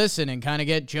like to listen and kind of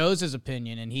get Joe's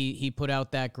opinion, and he put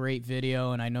out that great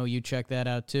video, and I know you checked that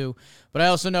out too. But I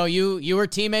also know you were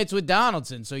teammates with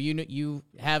Donaldson, so you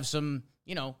have some,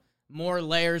 more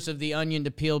layers of the onion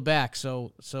to peel back.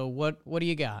 So what do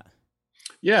you got?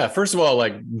 Yeah, first of all,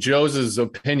 like Joe's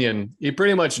opinion, he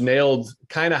pretty much nailed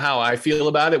kind of how I feel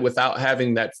about it without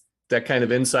having that kind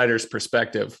of insider's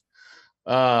perspective.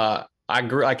 I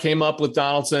came up with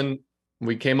Donaldson.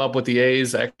 We came up with the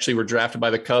A's. Actually, were drafted by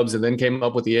the Cubs and then came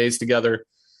up with the A's together.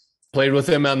 Played with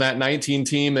him on that 19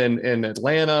 team in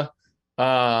Atlanta.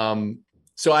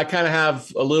 So I kind of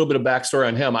have a little bit of backstory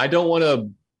on him. I don't want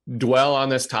to dwell on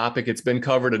this topic. It's been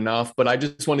covered enough, but I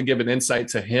just want to give an insight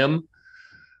to him.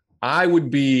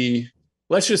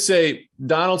 Let's just say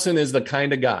Donaldson is the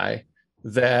kind of guy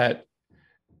that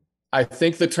I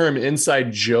think the term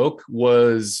inside joke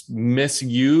was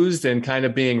misused and kind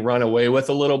of being run away with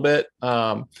a little bit.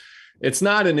 It's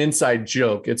not an inside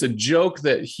joke. It's a joke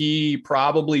that he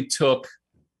probably took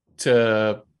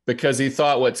because he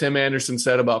thought what Tim Anderson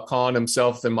said about calling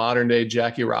himself the modern day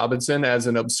Jackie Robinson as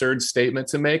an absurd statement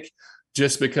to make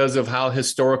just because of how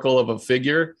historical of a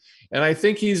figure. And I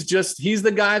think he's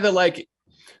the guy that, like,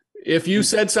 if you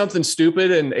said something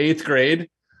stupid in 8th grade,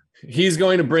 he's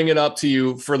going to bring it up to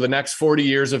you for the next 40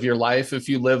 years of your life if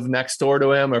you live next door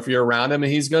to him or if you're around him,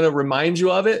 and he's going to remind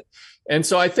you of it. And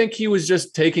so I think he was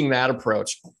just taking that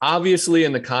approach, obviously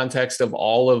in the context of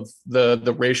all of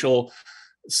the racial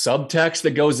subtext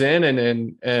that goes in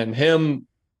and him,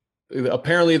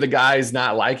 apparently the guys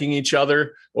not liking each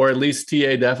other, or at least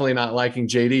TA definitely not liking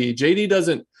JD. JD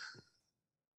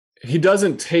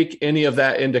doesn't take any of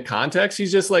that into context.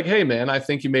 He's just like, hey, man, I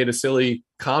think you made a silly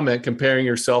comment comparing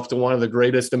yourself to one of the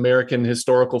greatest American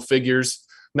historical figures,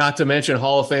 not to mention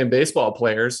Hall of Fame baseball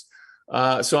players.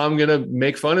 So I'm going to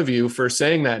make fun of you for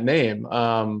saying that name.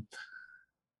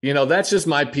 That's just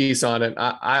my piece on it.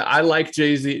 I like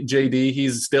JD.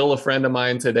 He's still a friend of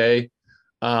mine today.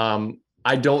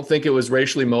 I don't think it was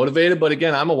racially motivated, but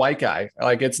again, I'm a white guy.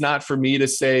 Like, it's not for me to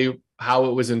say how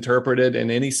it was interpreted in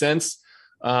any sense.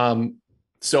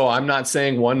 So I'm not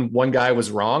saying one guy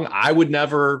was wrong. I would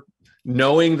never,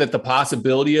 knowing that the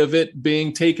possibility of it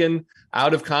being taken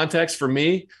out of context for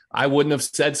me, I wouldn't have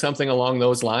said something along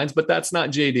those lines, but that's not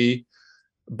JD.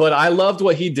 But I loved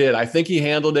what he did. I think he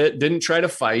handled it, didn't try to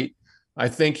fight. I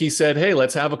think he said, hey,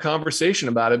 let's have a conversation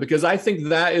about it, because I think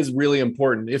that is really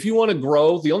important. If you want to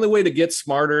grow, the only way to get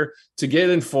smarter, to get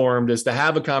informed, is to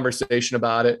have a conversation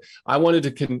about it. I wanted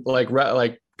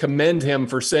to commend him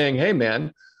for saying, hey,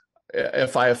 man,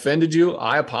 if I offended you,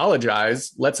 I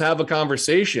apologize. Let's have a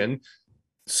conversation.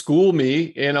 School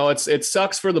me. It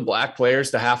sucks for the black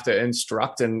players to have to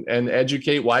instruct and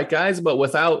educate white guys, but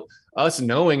without us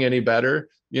knowing any better,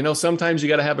 sometimes you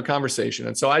got to have a conversation.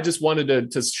 And so I just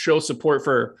wanted to show support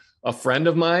for a friend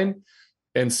of mine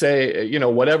and say,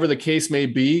 whatever the case may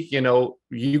be,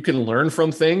 you can learn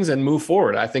from things and move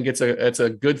forward. I think it's a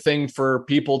good thing for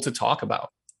people to talk about.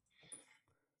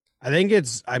 I think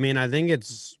it's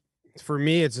for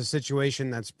me, it's a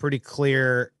situation that's pretty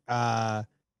clear.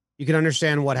 You can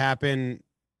understand what happened,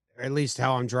 or at least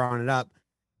how I'm drawing it up.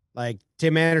 Like,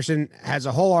 Tim Anderson has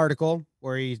a whole article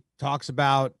where he talks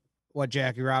about what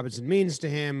Jackie Robinson means to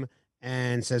him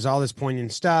and says all this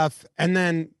poignant stuff, and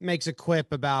then makes a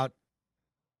quip about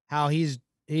how he's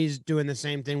doing the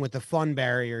same thing with the fun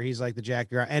barrier. He's like the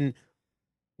Jackie, and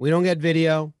we don't get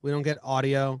video, we don't get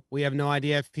audio. We have no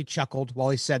idea if he chuckled while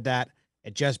he said that.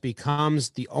 It just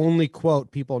becomes the only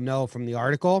quote people know from the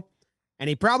article. And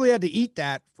he probably had to eat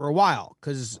that for a while,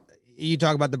 because you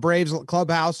talk about the Braves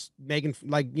clubhouse making,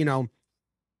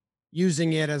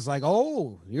 using it as like,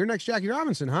 oh, you're next Jackie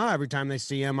Robinson, huh? Every time they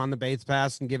see him on the base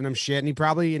pass and giving him shit. And he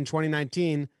probably in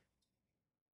 2019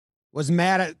 was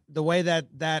mad at the way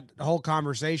that whole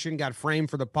conversation got framed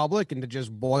for the public, and to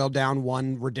just boil down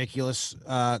one ridiculous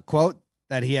quote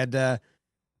that he had to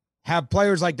have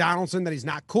players like Donaldson that he's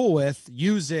not cool with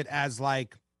use it as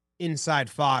like inside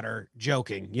fodder,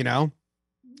 joking,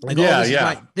 Like,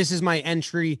 this is my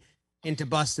entry into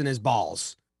busting his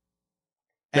balls.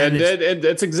 And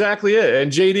that's exactly it.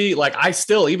 And JD, like, I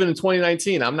still, even in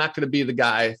 2019, I'm not going to be the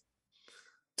guy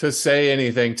to say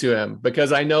anything to him,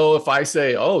 because I know if I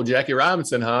say, oh, Jackie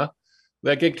Robinson, huh?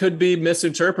 Like, it could be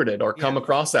misinterpreted or come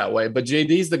across that way. But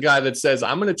JD's the guy that says,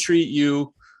 I'm going to treat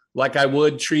you like I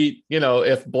would treat,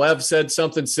 if Blev said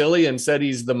something silly and said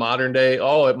he's the modern day,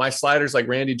 oh, my slider's like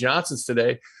Randy Johnson's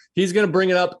today, he's going to bring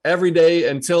it up every day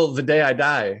until the day I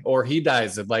die or he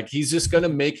dies. Like, he's just going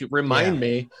to remind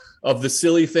me of the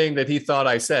silly thing that he thought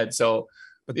I said. So,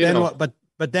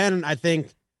 but then I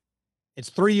think it's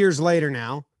 3 years later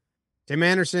now. Tim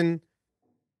Anderson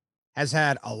has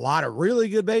had a lot of really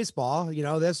good baseball.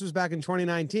 This was back in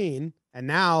 2019, and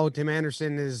now Tim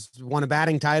Anderson has won a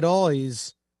batting title.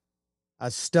 He's a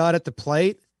stud at the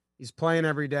plate. He's playing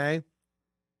every day.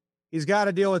 He's got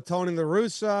to deal with Tony La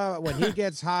Russa when he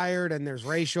gets hired, and there's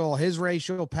his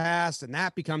racial past, and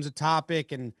that becomes a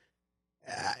topic. And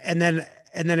then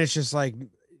it's just like,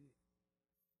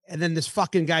 and then this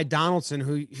fucking guy Donaldson,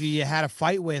 who he had a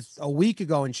fight with a week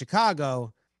ago in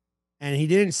Chicago, and he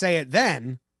didn't say it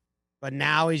then, but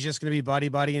now he's just going to be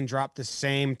buddy and drop the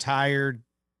same tired,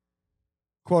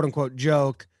 quote unquote,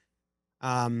 joke.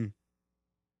 And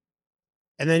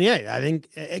then, I think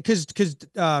because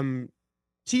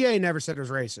TA never said it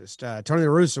was racist. Tony La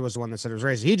Russa was the one that said it was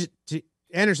racist.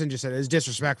 Anderson just said it was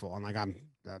disrespectful. I'm like, I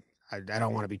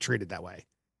don't want to be treated that way.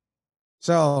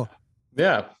 So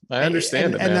yeah, I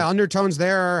understand and the undertones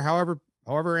there are however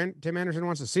Tim Anderson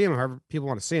wants to see him, however people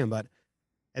want to see him. But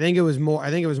I think it was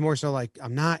more so like,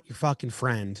 I'm not your fucking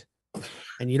friend,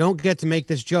 and you don't get to make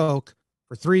this joke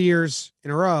for 3 years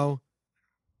in a row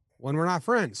when we're not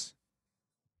friends.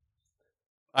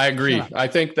 I agree. I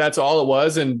think that's all it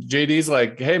was. And JD's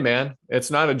like, hey, man,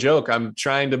 it's not a joke. I'm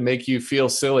trying to make you feel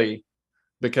silly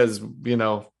because,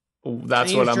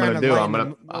 that's what I'm going to do. I'm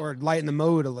going to lighten the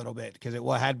mood a little bit because it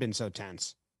had been so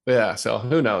tense. Yeah. So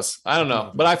who knows? I don't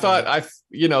know. But I thought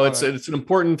it's an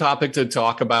important topic to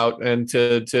talk about, and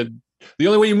the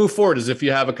only way you move forward is if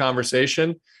you have a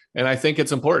conversation. And I think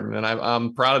it's important. And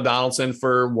I'm proud of Donaldson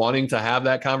for wanting to have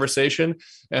that conversation.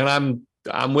 And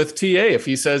I'm with TA. If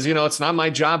he says, it's not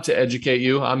my job to educate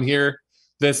you, I'm here.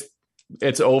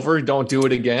 It's over. Don't do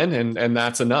it again. And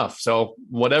that's enough. So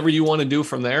whatever you want to do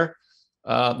from there,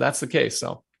 that's the case.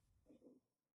 So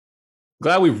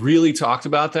glad we really talked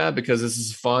about that, because this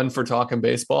is fun for talking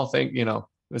baseball.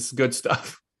 This is good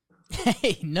stuff.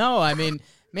 Hey, no, I mean,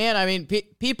 Man, I mean,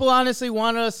 people honestly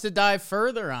wanted us to dive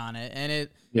further on it, and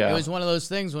it was one of those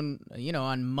things when,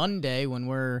 on Monday when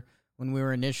we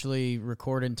were initially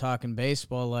recording Talking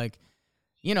Baseball, like,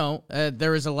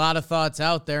 there was a lot of thoughts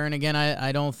out there, and again,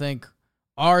 I don't think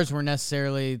ours were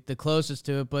necessarily the closest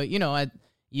to it, but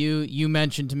you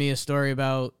mentioned to me a story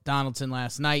about Donaldson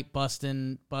last night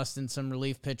busting some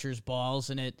relief pitchers' balls,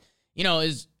 and it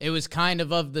was kind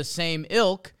of the same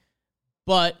ilk,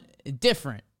 but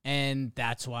different. And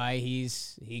that's why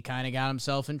he kind of got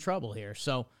himself in trouble here.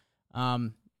 So,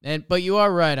 but you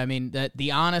are right. I mean, that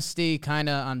the honesty kind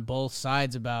of on both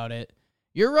sides about it,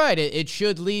 you're right. It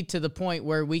should lead to the point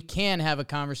where we can have a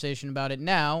conversation about it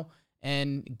now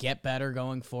and get better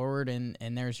going forward. And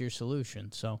there's your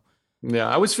solution. So, yeah,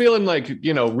 I was feeling like,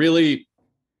 really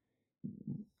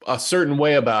a certain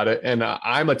way about it. And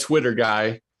I'm a Twitter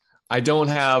guy. I don't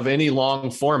have any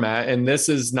long format. And this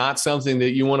is not something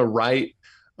that you want to write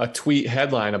a tweet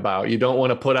headline about. You don't want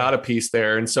to put out a piece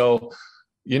there. And so,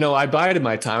 I bided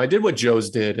my time. I did what Joe's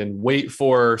did and wait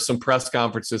for some press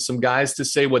conferences, some guys to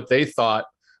say what they thought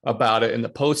about it in the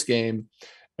post game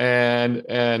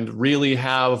and really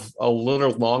have a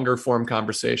little longer form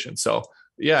conversation. So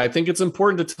yeah, I think it's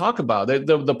important to talk about.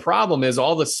 The problem is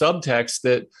all the subtext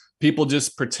that people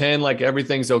just pretend like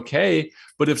everything's okay.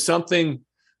 But if something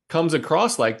comes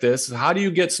across like this, how do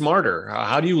you get smarter?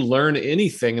 How do you learn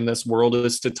anything in this world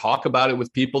is to talk about it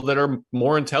with people that are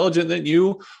more intelligent than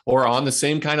you or on the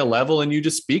same kind of level, and you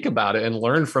just speak about it and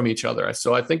learn from each other.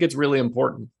 So I think it's really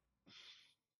important.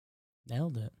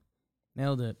 Nailed it.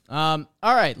 All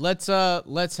right, let's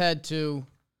head to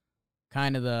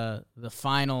kind of the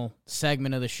final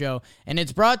segment of the show, and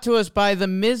it's brought to us by the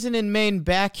Mizzen and Main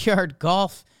Backyard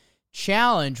Golf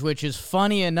Challenge, which is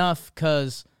funny enough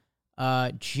because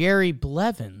Jerry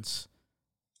Blevins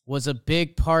was a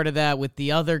big part of that with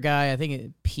the other guy, I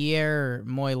think Pierre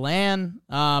Moylan.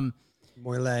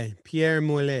 Pierre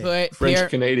Moylan.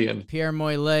 French-Canadian. Pierre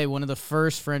Moylan, one of the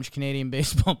first French-Canadian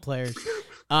baseball players.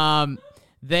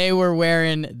 They were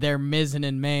wearing their Mizzen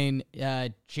and Main.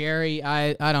 Jerry,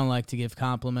 I don't like to give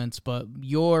compliments, but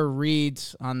your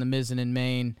reads on the Mizzen and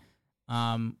Main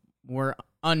were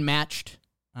unmatched.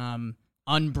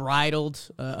 Unbridled,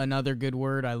 another good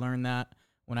word. I learned that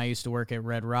when I used to work at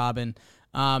Red Robin.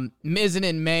 Mizzen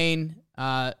and Main,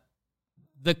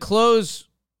 the clothes,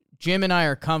 Jim and I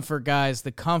are comfort guys.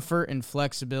 The comfort and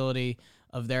flexibility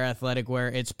of their athletic wear,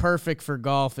 it's perfect for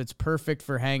golf. It's perfect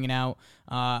for hanging out.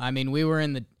 I mean, we were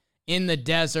in the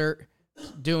desert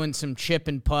doing some chip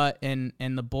and putt, and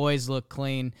the boys look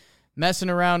clean, messing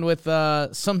around with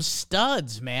some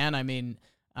studs, man. I mean,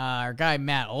 our guy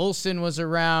Matt Olson was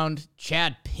around.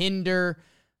 Chad Pinder,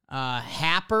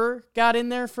 Happer got in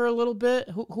there for a little bit.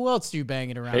 Who else do you bang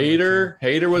it around?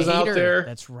 Hader was out there.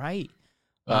 That's right.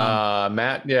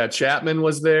 Matt, Chapman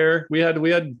was there. We had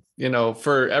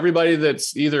for everybody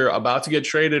that's either about to get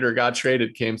traded or got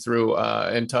traded came through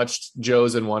and touched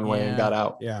Joe's in one way and got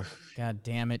out. Yeah. God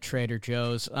damn it, Trader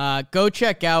Joe's. Go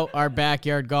check out our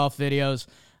backyard golf videos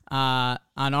on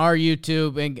our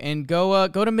YouTube and go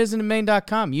to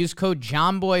mizzenandmain.com. Use code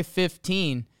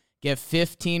JOHNBOY15. Get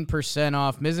 15%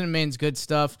 off. Mizzen and Main's good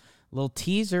stuff. Little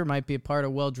teaser might be a part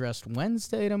of Well Dressed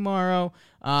Wednesday tomorrow.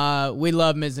 We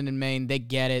love Mizzen and Main. They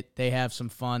get it. They have some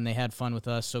fun. They had fun with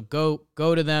us. So go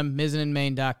to them,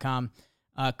 mizzenandmain.com.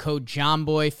 Code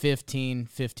JOHNBOY15,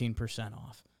 15%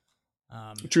 off.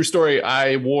 True story.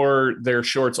 I wore their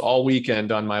shorts all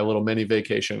weekend on my little mini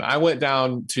vacation. I went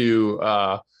down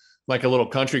to like a little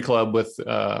country club with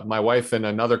my wife and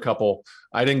another couple.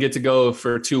 I didn't get to go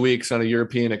for 2 weeks on a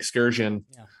European excursion.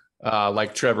 Yeah.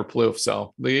 Like Trevor Plouffe.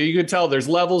 So you can tell there's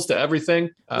levels to everything.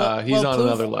 He's on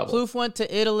another level. Plouffe went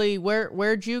to Italy.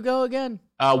 Where'd you go again?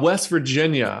 West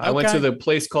Virginia. Okay. I went to the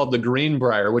place called the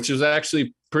Greenbrier, which is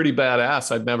actually pretty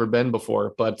badass. I've never been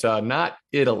before, but not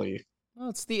Italy. Well,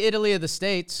 it's the Italy of the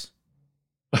States.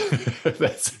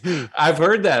 I've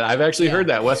heard that. I've actually heard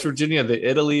that. West Virginia, the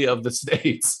Italy of the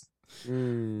States.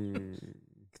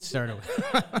 Started.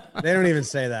 They don't even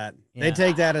say that. Yeah. They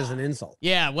take that as an insult.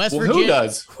 Yeah, Virginia. Who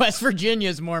does? West Virginia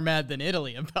is more mad than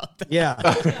Italy about that. Yeah.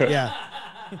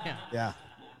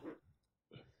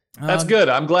 That's good.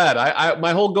 I'm glad. I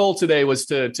my whole goal today was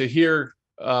to hear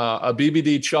a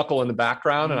BBD chuckle in the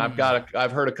background, and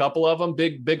I've heard a couple of them.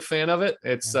 Big fan of it.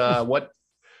 It's what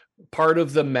part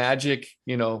of the magic,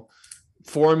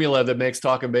 formula that makes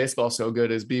Talking Baseball so good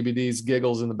is BBD's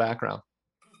giggles in the background.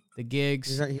 The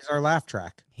gigs. He's our laugh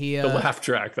track. The laugh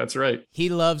track. That's right. He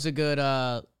loves a good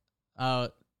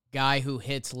guy who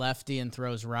hits lefty and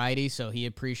throws righty, so he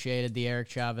appreciated the Eric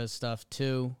Chavez stuff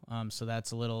too. So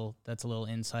that's a little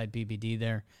inside BBD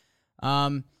there.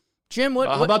 Jim,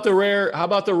 How about the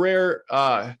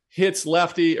rare hits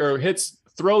lefty or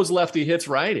throws lefty, hits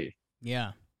righty?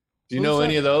 Yeah. Do you know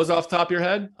any of those off the top of your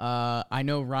head? I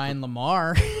know Ryan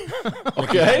Lamar.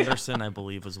 Okay. Anderson, I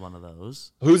believe, was one of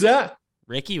those. Who's that?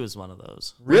 Ricky was one of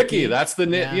those. Ricky, that's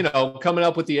the coming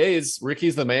up with the A's.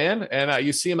 Ricky's the man, and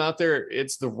you see him out there.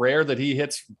 It's the rare that he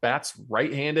bats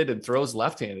right-handed and throws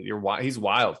left-handed. He's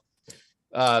wild.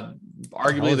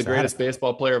 Arguably the greatest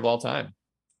baseball player of all time.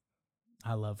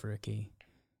 I love Ricky.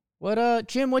 What,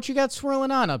 Jim? What you got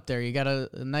swirling on up there? You got a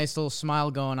nice little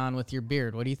smile going on with your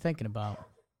beard. What are you thinking about?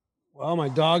 Well, my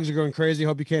dogs are going crazy.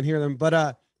 Hope you can't hear them.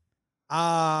 But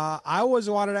I always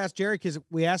wanted to ask Jerry because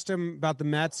we asked him about the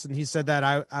Mets, and he said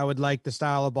that I would like the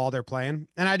style of ball they're playing.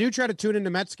 And I do try to tune into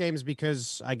Mets games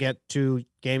because I get 2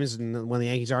 games, and when the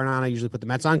Yankees aren't on, I usually put the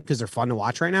Mets on because they're fun to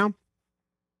watch right now.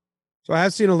 So I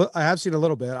have seen a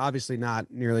little bit, obviously not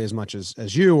nearly as much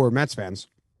as you or Mets fans.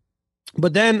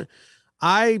 But then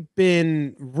I've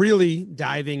been really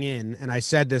diving in, and I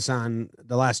said this on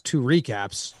the last 2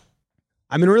 recaps.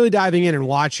 I've been really diving in and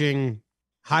watching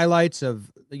highlights of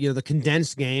the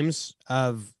condensed games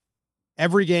of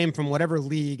every game from whatever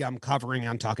league I'm covering.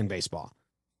 I'm talking baseball.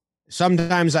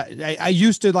 Sometimes I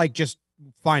used to just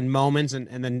find moments and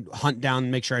then hunt down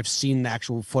and make sure I've seen the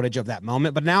actual footage of that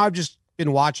moment. But now I've just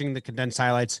been watching the condensed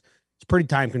highlights. It's pretty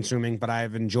time consuming, but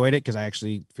I've enjoyed it because I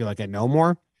actually feel like I know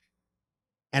more.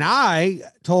 And I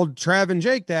told Trev and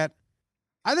Jake that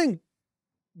I think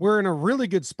we're in a really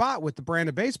good spot with the brand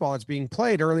of baseball that's being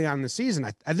played early on in the season.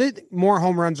 I think more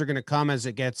home runs are going to come as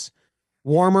it gets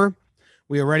warmer.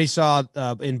 We already saw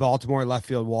in Baltimore, left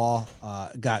field wall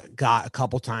got a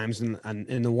couple times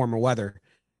in the warmer weather.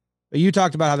 But you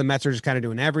talked about how the Mets are just kind of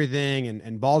doing everything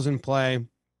and balls in play.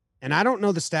 And I don't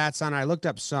know the stats on it. I looked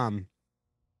up some.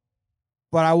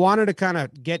 But I wanted to kind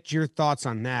of get your thoughts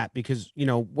on that because,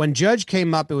 when Judge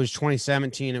came up, it was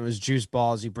 2017. It was juice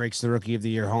balls. He breaks the Rookie of the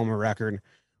Year homer record.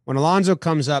 When Alonso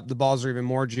comes up, the balls are even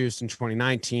more juiced in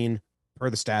 2019 per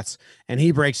the stats, and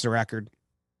he breaks the record.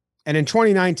 And in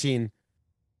 2019,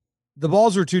 the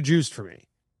balls were too juiced for me.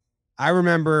 I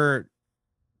remember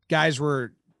guys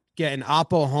were getting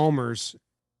oppo homers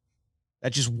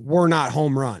that just were not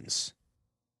home runs.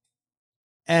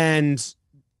 And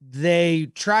they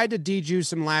tried to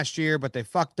de-juice him last year, but they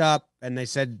fucked up, and they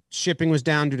said shipping was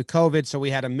down due to COVID, so we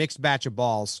had a mixed batch of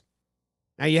balls.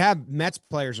 Now you have Mets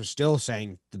players are still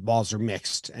saying the balls are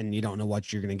mixed, and you don't know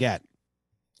what you're going to get.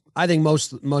 I think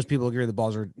most people agree the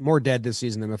balls are more dead this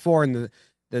season than before, and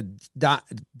the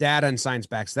data and science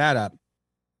backs that up.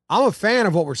 I'm a fan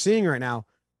of what we're seeing right now.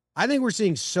 I think we're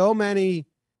seeing so many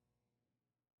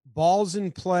balls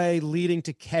in play leading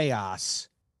to chaos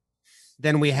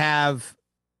than we have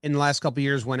in the last couple of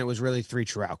years when it was really 3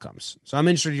 true outcomes. So I'm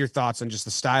interested in your thoughts on just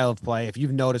the style of play, if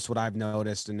you've noticed what I've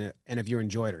noticed and if you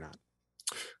enjoy it or not.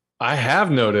 I have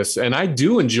noticed, and I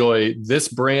do enjoy this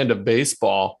brand of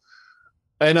baseball,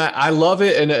 and I love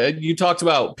it. And you talked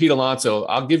about Pete Alonso.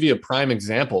 I'll give you a prime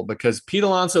example because Pete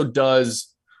Alonso does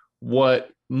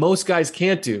what most guys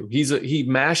can't do. He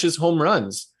mashes home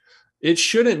runs. It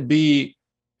shouldn't be.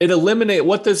 It eliminate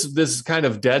what this kind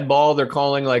of dead ball they're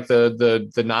calling like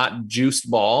the not juiced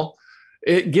ball.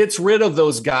 It gets rid of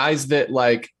those guys that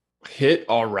hit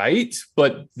all right,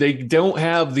 but they don't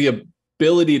have the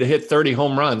ability to hit 30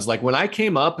 home runs. Like when I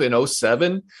came up in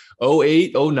 07,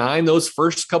 08, 09, those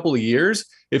first couple of years,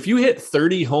 if you hit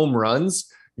 30 home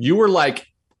runs, you were like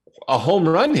a home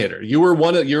run hitter. You're a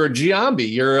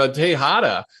Giambi, you're a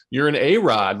Tejada, you're an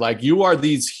A-Rod. Like you are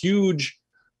these huge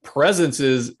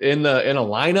presences in a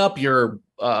lineup. You're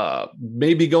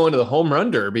maybe going to the home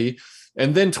run derby.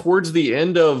 And then towards the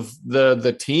end of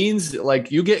the teens,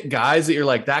 like you get guys that you're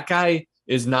like, that guy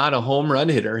is not a home run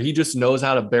hitter. He just knows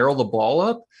how to barrel the ball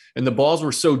up. And the balls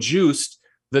were so juiced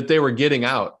that they were getting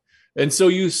out. And so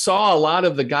you saw a lot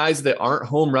of the guys that aren't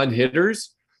home run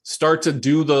hitters start to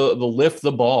do the lift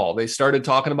the ball. They started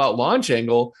talking about launch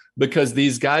angle because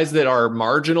these guys that are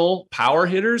marginal power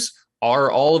hitters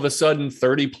are all of a sudden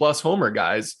 30 plus homer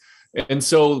guys. And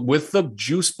so with the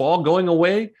juice ball going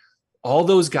away, all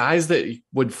those guys that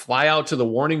would fly out to the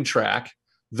warning track,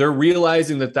 they're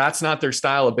realizing that that's not their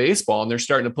style of baseball, and they're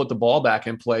starting to put the ball back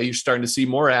in play. You're starting to see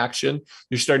more action.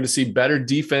 You're starting to see better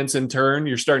defense in turn.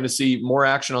 You're starting to see more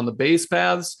action on the base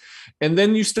paths. And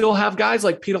then you still have guys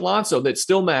like Pete Alonso that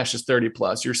still mashes 30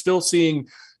 plus. You're still seeing,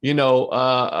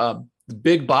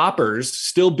 big boppers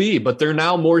still be, but they're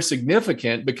now more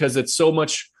significant because it's so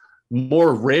much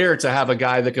more rare to have a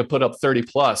guy that could put up 30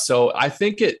 plus. So I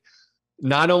think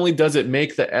not only does it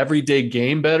make the everyday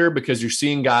game better because you're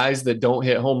seeing guys that don't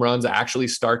hit home runs actually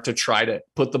start to try to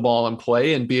put the ball in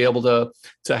play and be able to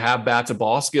have bat to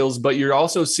ball skills, but you're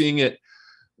also seeing it.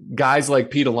 Guys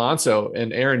like Pete Alonso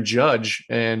and Aaron Judge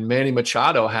and Manny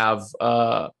Machado have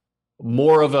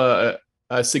more of a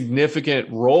significant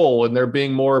role, and they're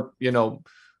being more,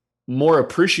 more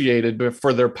appreciated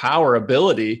for their power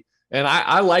ability. And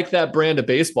I like that brand of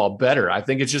baseball better. I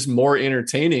think it's just more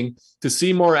entertaining to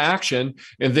see more action.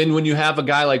 And then when you have a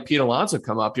guy like Pete Alonso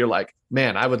come up, you're like,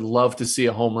 man, I would love to see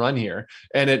a home run here.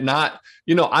 And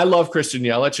I love Christian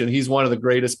Yelich, and he's one of the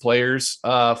greatest players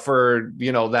for,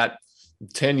 that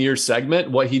 10-year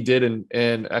segment. What he did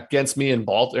in against me in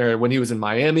Baltimore when he was in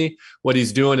Miami, what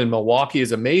he's doing in Milwaukee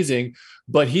is amazing.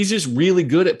 But he's just really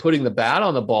good at putting the bat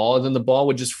on the ball, and then the ball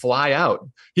would just fly out.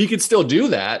 He could still do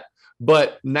that.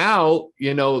 But now,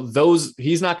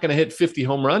 he's not going to hit 50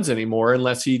 home runs anymore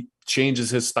unless he changes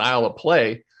his style of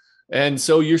play. And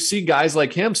so you see guys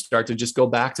like him start to just go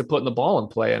back to putting the ball in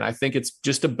play. And I think it's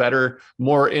just a better,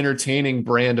 more entertaining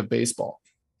brand of baseball.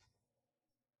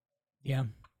 Yeah.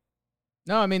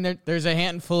 No, I mean, there's a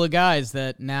handful of guys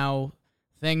that now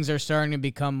things are starting to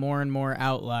become more and more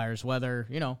outliers, whether,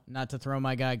 not to throw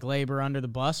my guy Glaber under the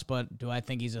bus, but do I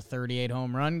think he's a 38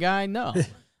 home run guy? No.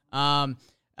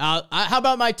 How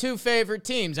about my two favorite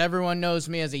teams? Everyone knows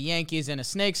me as a Yankees and a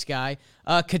Snakes guy.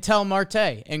 Ketel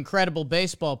Marte, incredible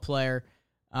baseball player.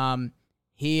 I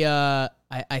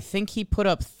think he put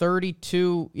up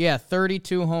 32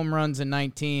 home runs in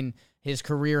 19. His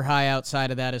career high outside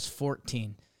of that is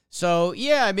 14. So,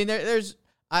 yeah, I mean,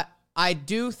 I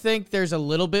do think there's a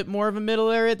little bit more of a middle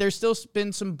area. There's still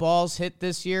been some balls hit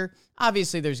this year.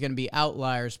 Obviously, there's going to be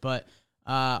outliers, but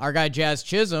our guy Jazz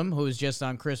Chisholm, who was just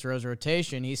on Chris Rowe's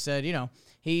rotation, he said,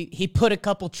 he put a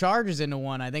couple charges into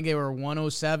one. I think they were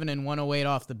 107 and 108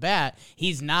 off the bat.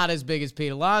 He's not as big as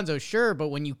Pete Alonso, sure, but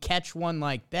when you catch one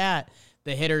like that,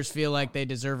 the hitters feel like they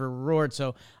deserve a reward.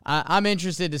 So I'm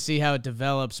interested to see how it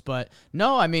develops. But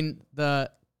no, I mean,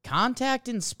 the contact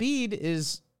and speed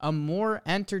is a more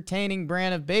entertaining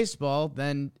brand of baseball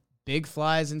than big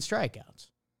flies and strikeouts.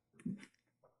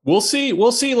 We'll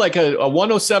see like a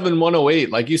 107,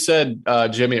 108, like you said,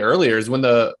 Jimmy, earlier, is when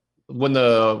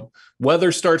the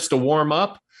weather starts to warm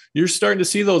up, you're starting to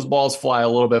see those balls fly a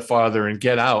little bit farther and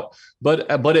get out. But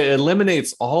it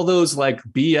eliminates all those like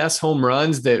BS home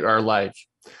runs that are like,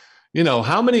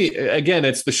 how many, again,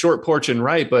 it's the short porch and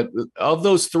right, but of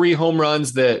those 3 home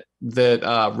runs that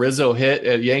Rizzo hit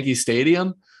at Yankee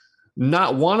Stadium,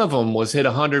 not one of them was hit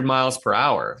 100 miles per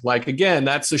hour. Like, again,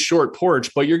 that's a short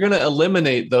porch, but you're going to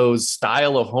eliminate those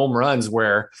style of home runs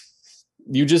where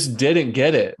you just didn't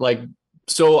get it. Like,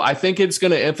 so I think it's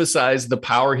going to emphasize the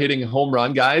power hitting home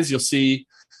run guys. You'll see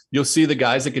the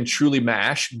guys that can truly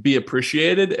mash be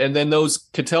appreciated. And then those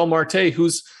Ketel Marte,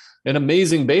 who's an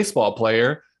amazing baseball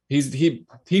player,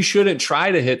 he shouldn't try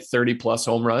to hit 30 plus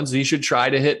home runs. He should try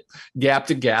to hit gap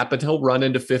to gap, and he'll run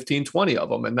into 15, 20 of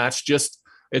them. And that's just,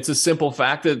 it's a simple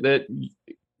fact that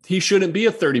he shouldn't be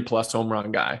a 30 plus home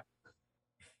run guy.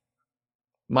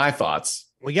 My thoughts.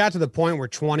 We got to the point where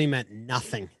 20 meant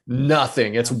nothing.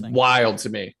 Nothing. It's wild to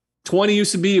me. 20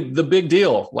 used to be the big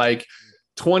deal. Like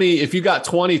 20, if you got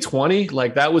 20,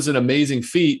 like that was an amazing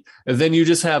feat. And then you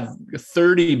just have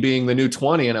 30 being the new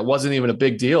 20, and it wasn't even a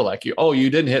big deal. Like you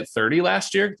didn't hit 30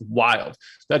 last year. Wild.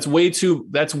 That's way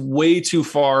too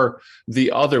far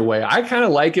the other way. I kind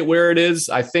of like it where it is.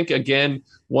 I think, again,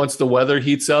 once the weather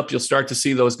heats up, you'll start to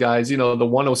see those guys, the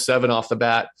 107 off the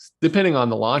bat, depending on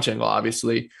the launch angle,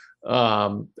 obviously,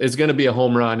 is going to be a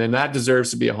home run, and that deserves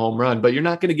to be a home run, but you're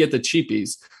not going to get the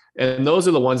cheapies. And those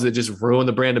are the ones that just ruin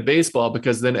the brand of baseball,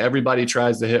 because then everybody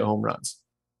tries to hit home runs.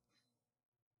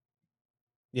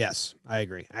 Yes, I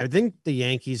agree. I think the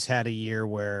Yankees had a year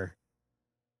where,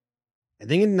 I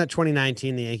think in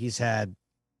 2019, the Yankees had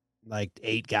like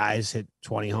 8 guys hit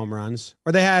 20 home runs.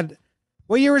 Or they had,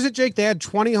 what year was it, Jake? They had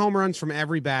 20 home runs from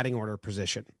every batting order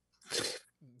position.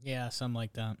 Yeah, something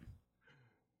like that.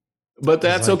 But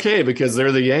that's okay, because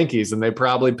they're the Yankees and they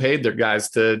probably paid their guys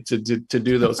to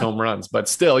do those home runs. But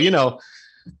still, you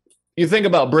think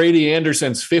about Brady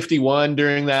Anderson's 51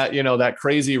 during that, that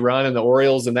crazy run in the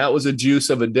Orioles, and that was a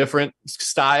juice of a different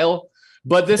style.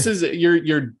 But this is,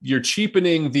 you're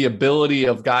cheapening the ability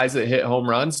of guys that hit home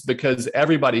runs, because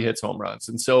everybody hits home runs.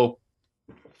 And so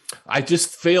I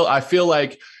feel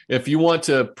like if you want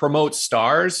to promote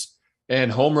stars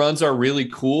and home runs are really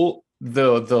cool,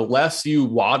 the less you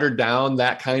water down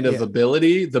that kind of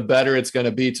ability, the better it's going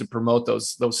to be to promote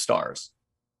those stars.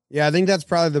 Yeah, I think that's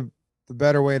probably the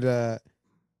better way to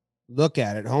look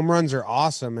at it. Home runs are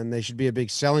awesome and they should be a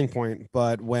big selling point,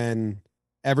 but when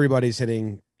everybody's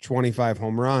hitting 25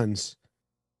 home runs,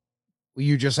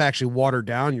 you just actually water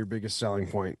down your biggest selling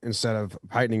point instead of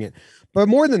heightening it. But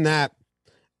more than that,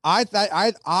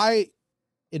 I,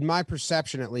 in my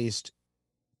perception at least,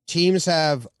 teams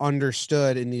have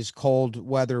understood in these cold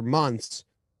weather months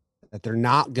that they're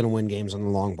not going to win games on the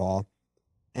long ball.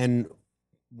 And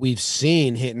we've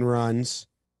seen hit and runs,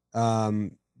 a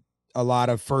lot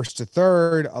of first to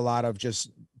third, a lot of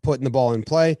just putting the ball in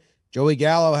play. Joey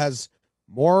Gallo has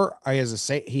more.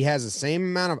 He has the same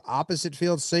amount of opposite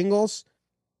field singles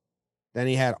than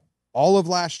he had all of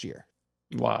last year.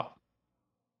 Wow.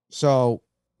 So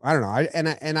I don't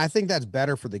know. I think that's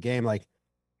better for the game. Like,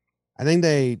 I think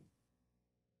they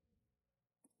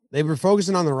were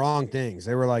focusing on the wrong things.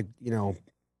 They were like,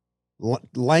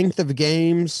 length of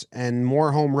games and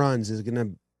more home runs is going to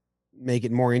make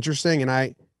it more interesting.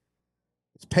 And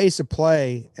it's pace of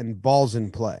play and balls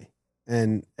in play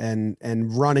and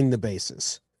running the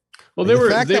bases. Well, like the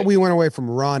fact that we went away from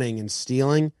running and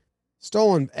stolen,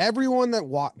 everyone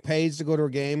that pays to go to a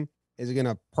game is going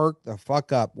to perk the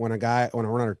fuck up when a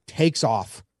runner takes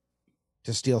off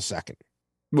to steal second.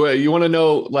 Well, you want to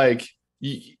know, like,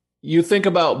 you think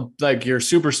about like your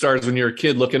superstars when you're a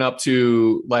kid looking up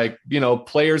to, like,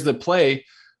 players that play,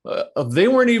 they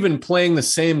weren't even playing the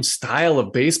same style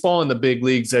of baseball in the big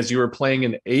leagues as you were playing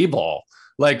in A ball.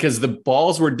 Like, because the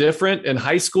balls were different in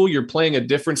high school, you're playing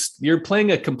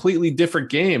a completely different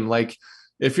game. Like,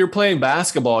 if you're playing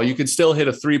basketball, you could still hit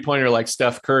a 3-pointer like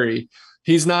Steph Curry.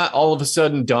 He's not all of a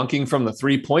sudden dunking from the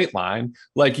 3-point line.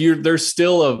 Like, there's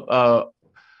still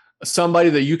somebody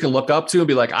that you can look up to and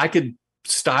be like, I could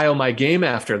style my game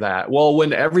after that. Well,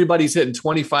 when everybody's hitting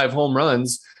 25 home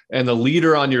runs and the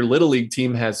leader on your little league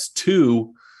team has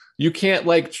 2, you can't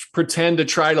like pretend to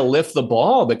try to lift the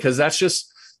ball, because that's just,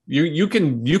 you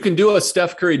can do a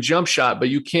Steph Curry jump shot, but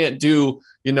you can't do,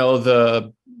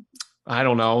 the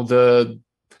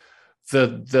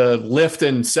lift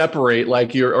and separate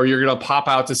like you're going to pop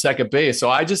out to second base. So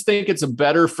I just think it's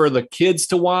better for the kids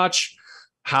to watch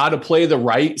how to play the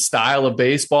right style of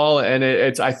baseball. And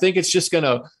I think it's just going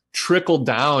to trickle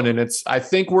down. And I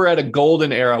think we're at a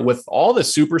golden era with all the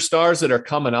superstars that are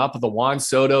coming up, the Juan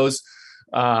Sotos,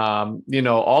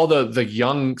 all the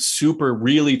young, super,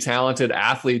 really talented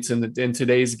athletes in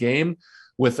today's game,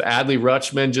 with Adley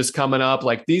Rutschman just coming up.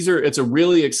 Like, it's a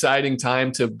really exciting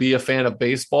time to be a fan of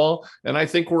baseball. And I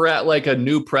think we're at like a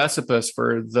new precipice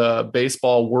for the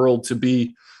baseball world to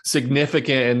be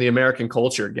significant in the American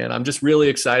culture again. I'm just really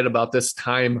excited about this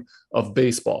time of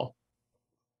baseball.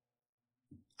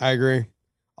 I agree.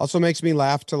 Also makes me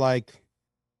laugh to like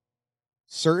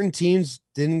certain teams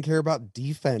didn't care about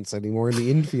defense anymore in the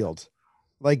infield.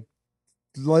 Like,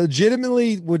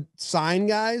 legitimately would sign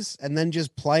guys and then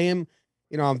just play him.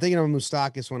 I'm thinking of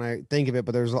Moustakas when I think of it,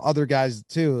 but there's other guys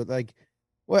too. Like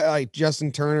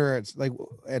Justin Turner, it's like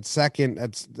at second,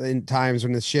 that's in times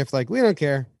when the shift, like, we don't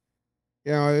care.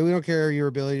 We don't care your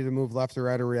ability to move left or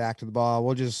right or react to the ball.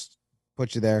 We'll just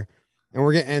put you there.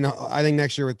 And I think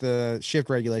next year with the shift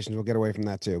regulations, we'll get away from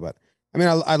that too. But I mean,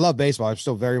 I love baseball. I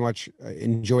still very much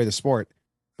enjoy the sport,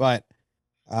 but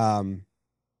I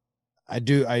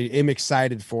am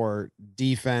excited for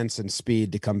defense and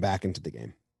speed to come back into the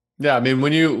game. Yeah. I mean,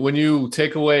 when you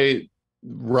take away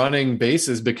running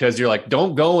bases because you're like,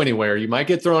 don't go anywhere, you might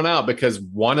get thrown out because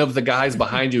one of the guys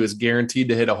behind you is guaranteed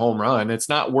to hit a home run. It's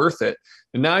not worth it.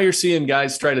 And now you're seeing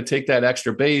guys try to take that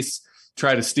extra base,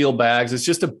 try to steal bags. It's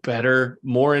just a better,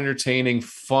 more entertaining,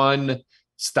 fun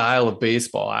style of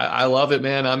baseball. I love it,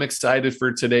 man. I'm excited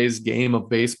for today's game of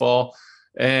baseball.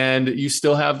 And you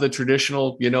still have the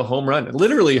traditional, home run.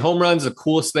 Literally, home run's the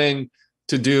coolest thing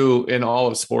to do in all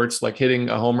of sports, like hitting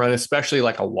a home run, especially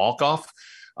like a walk-off.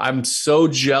 I'm so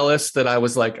jealous that I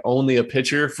was like only a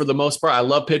pitcher for the most part. I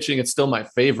love pitching. It's still my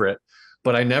favorite,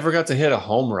 but I never got to hit a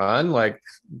home run. Like,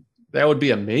 that would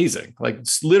be amazing. Like,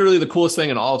 it's literally the coolest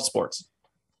thing in all of sports.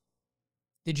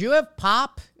 Did you have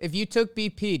pop? If you took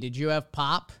BP, did you have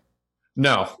pop?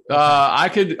 No, I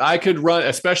could run,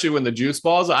 especially when the juice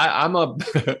balls. I'm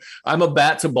a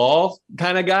bat to ball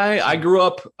kind of guy. I grew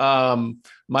up,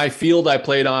 my field I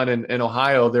played on in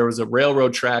Ohio, there was a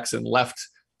railroad tracks in left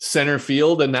center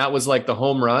field, and that was like the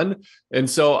home run. And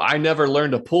so I never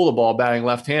learned to pull the ball batting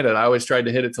left-handed. I always tried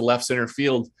to hit it to left center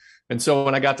field. And so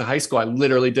when I got to high school, I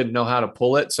literally didn't know how to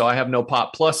pull it. So I have no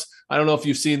pop. Plus, I don't know if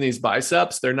you've seen these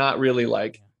biceps. They're not really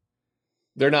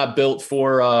they're not built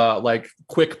for like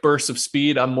quick bursts of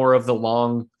speed. I'm more of the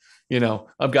long,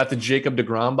 I've got the Jacob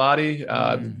deGrom body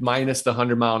minus the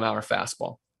 100-mile-an-hour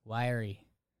fastball. Wiry.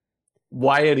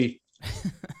 I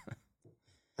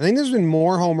think there's been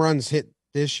more home runs hit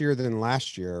this year than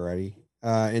last year already.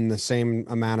 in the same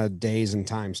amount of days and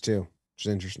times too, which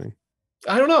is interesting.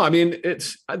 I don't know. I mean,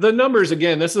 it's the numbers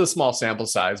again. This is a small sample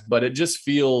size, but it just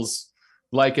feels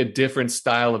like a different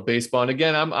style of baseball. And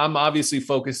again, I'm obviously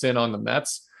focused in on the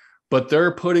Mets, but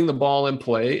they're putting the ball in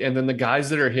play, and then the guys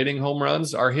that are hitting home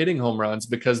runs are hitting home runs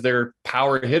because they're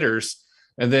power hitters.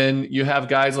 And then you have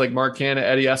guys like Mark Canha,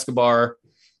 Eddie Escobar,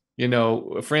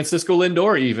 Francisco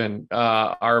Lindor even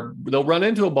they'll run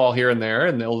into a ball here and there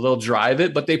and they'll drive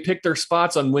it, but they pick their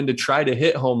spots on when to try to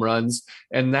hit home runs.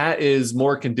 And that is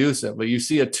more conducive. But you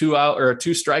see a 2-out or a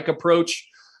 2-strike approach.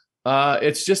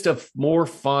 It's just a more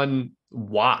fun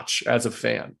watch as a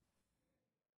fan.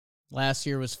 Last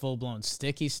year was full-blown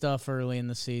sticky stuff early in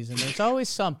the season. There's always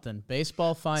something.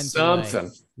 Baseball finds something. a way.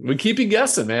 We keep you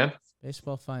guessing, man.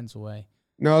 Baseball finds a way.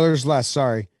 No, there's less.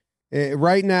 Sorry.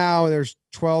 Right now, there's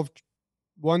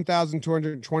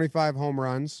 1,225 home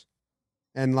runs.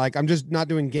 And like, I'm just not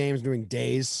doing games, doing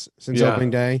days since opening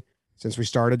day, since we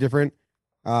started different.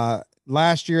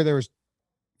 Last year, there was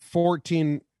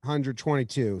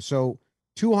 1,422. So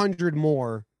 200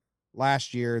 more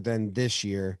last year than this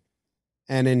year.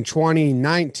 And in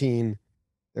 2019,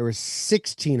 there was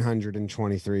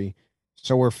 1,623.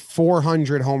 So we're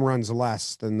 400 home runs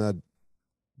less than the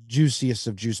juiciest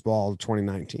of juice ball of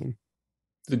 2019.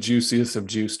 The juiciest of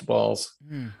juiced balls.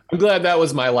 I'm glad that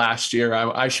was my last year.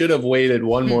 I should have waited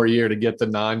one more year to get the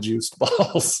non-juiced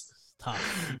balls.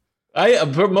 Tough.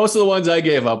 Most of the ones I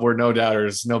gave up were no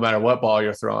doubters, no matter what ball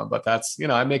you're throwing. But that's,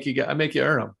 I make you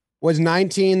earn them. Was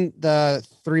 19 the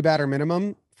 3-batter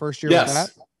minimum first year? Yes. With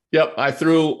that? Yep. I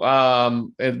threw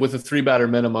with a 3-batter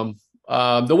minimum.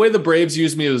 The way the Braves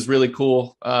used me was really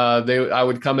cool. I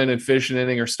would come in and finish an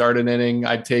inning or start an inning.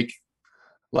 I'd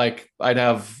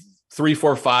have 3,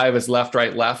 4, 5 as left,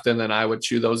 right, left, and then I would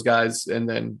chew those guys, and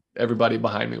then everybody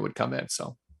behind me would come in.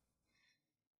 So,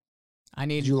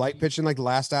 Did you like pitching like the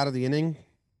last out of the inning?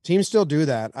 Teams still do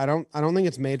that. I don't think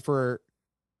it's made for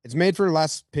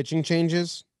less pitching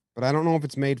changes, but I don't know if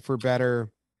it's made for better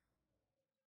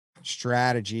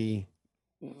strategy.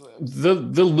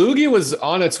 The loogie was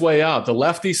on its way out. The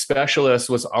lefty specialist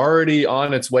was already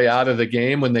on its way out of the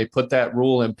game when they put that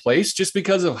rule in place, just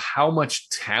because of how much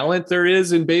talent there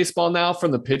is in baseball now from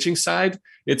the pitching side.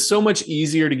 It's so much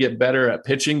easier to get better at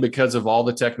pitching because of all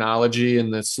the technology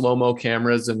and the slow-mo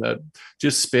cameras and the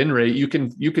just spin rate. You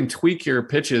can tweak your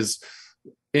pitches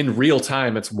in real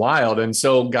time. It's wild. And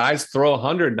so guys throw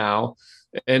 100 now.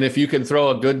 And if you can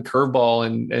throw a good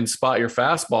curveball and spot your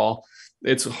fastball,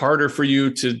 it's harder for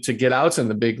you to get outs in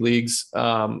the big leagues.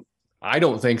 I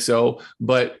don't think so.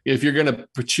 But if you're going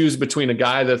to choose between a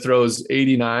guy that throws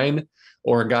 89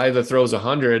 or a guy that throws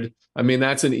 100, I mean,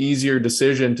 that's an easier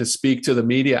decision to speak to the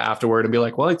media afterward and be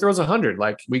like, well, he throws 100.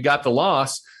 Like, we got the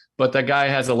loss, but that guy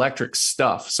has electric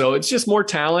stuff. So it's just more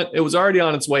talent. It was already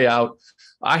on its way out.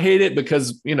 I hate it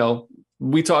because,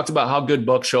 we talked about how good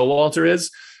Buck Showalter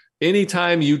is.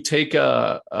 Anytime you take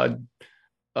a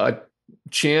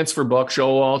chance for Buck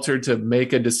Showalter to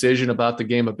make a decision about the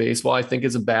game of baseball, I think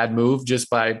is a bad move, just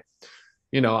by,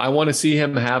 I want to see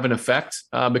him have an effect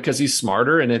because he's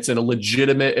smarter, and it's a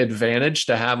legitimate advantage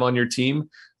to have on your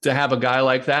team to have a guy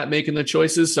like that making the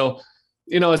choices. So,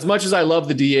 as much as I love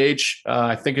the DH,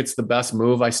 I think it's the best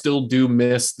move. I still do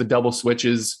miss the double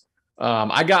switches.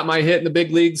 I got my hit in the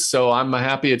big leagues, so I'm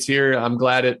happy it's here. I'm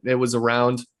glad it was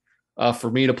around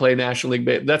for me to play National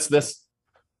League. That's this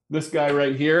guy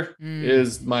right here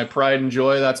is my pride and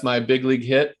joy. That's my big league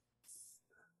hit.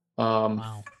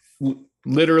 Wow.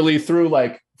 Literally threw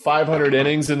like 500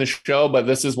 innings in the show, but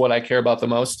this is what I care about the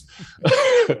most.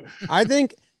 I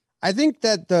think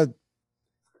that the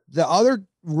other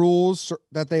rules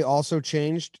that they also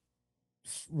changed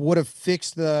would have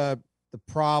fixed the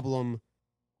problem,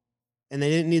 and they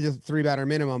didn't need the 3-batter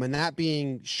minimum, and that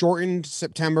being shortened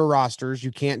September rosters.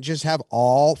 You can't just have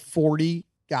all 40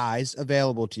 guys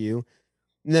available to you.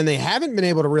 And then they haven't been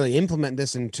able to really implement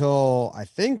this until I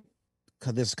think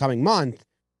this coming month,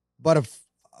 but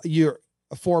you're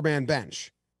a 4-man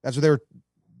bench. That's what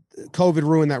COVID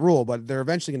ruined that rule, but they're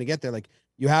eventually going to get there. Like,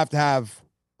 you have to have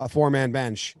a 4-man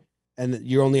bench and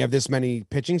you only have this many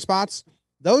pitching spots.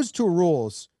 Those two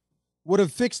rules would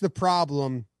have fixed the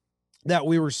problem that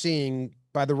we were seeing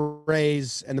by the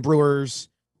Rays and the Brewers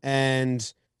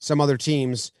and some other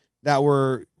teams that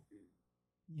were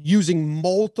using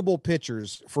multiple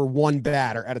pitchers for one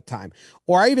batter at a time.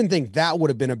 Or I even think that would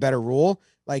have been a better rule.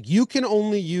 Like, you can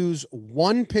only use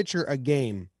one pitcher a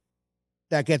game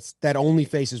that only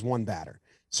faces one batter.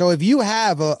 So if you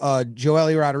have a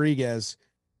Joely Rodriguez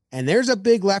and there's a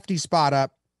big lefty spot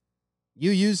up,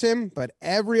 you use him, but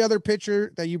every other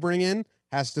pitcher that you bring in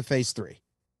has to face 3.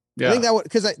 Yeah. I think that would,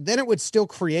 because then it would still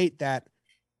create that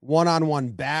one-on-one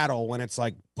battle when it's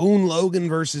like Boone Logan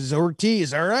versus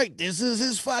Ortiz. All right, this is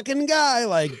his fucking guy,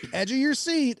 like edge of your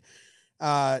seat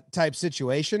type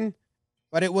situation.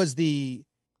 But it was the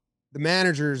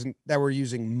managers that were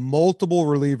using multiple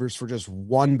relievers for just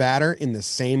one batter in the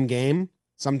same game,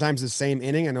 sometimes the same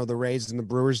inning. I know the Rays and the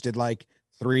Brewers did like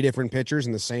 3 different pitchers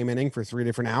in the same inning for 3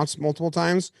 different outs multiple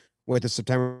times with the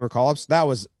September call-ups. That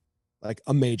was like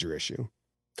a major issue.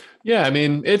 Yeah, I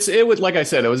mean, it would, like I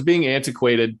said, it was being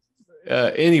antiquated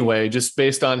anyway, just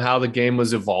based on how the game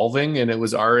was evolving, and it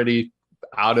was already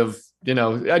out of,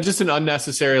 just an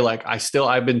unnecessary, like,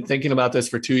 I've been thinking about this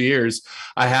for 2 years.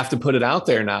 I have to put it out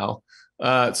there now.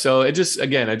 So it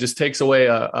just takes away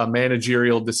a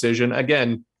managerial decision.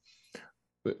 Again,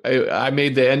 I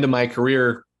made the end of my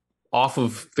career off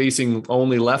of facing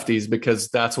only lefties because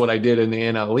that's what I did in the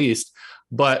NL East.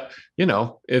 But,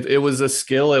 it was a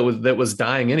skill that was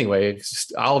dying anyway.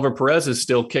 Oliver Perez is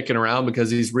still kicking around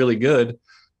because he's really good.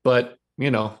 But,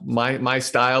 my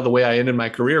style, the way I ended my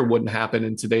career wouldn't happen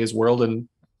in today's world. And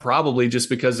probably just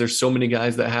because there's so many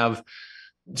guys that have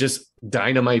just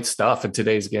dynamite stuff in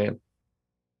today's game.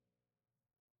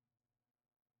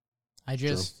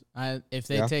 If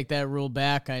they take that rule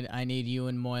back, I need you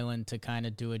and Moylan to kind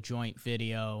of do a joint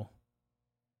video.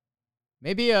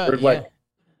 Maybe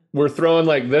we're throwing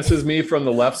like, this is me from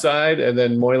the left side, and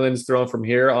then Moylan's throwing from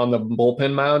here on the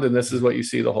bullpen mound, and this is what you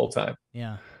see the whole time.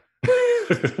 Yeah.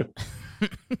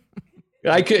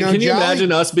 Can you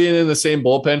imagine us being in the same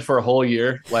bullpen for a whole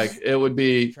year? Like, it would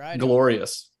be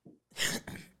glorious.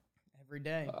 Every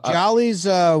day. Jolly's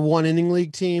 1-inning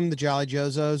league team, the Jolly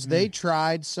Jozos, they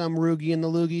tried some Roogie and the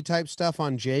Loogie type stuff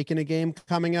on Jake in a game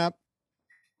coming up.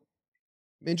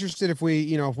 I'm interested if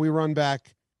we run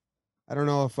back. I don't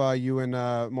know if you and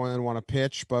Moylan want to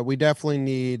pitch, but we definitely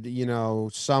need,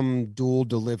 some dual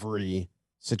delivery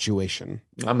situation.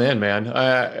 I'm in, man.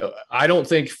 I don't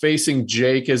think facing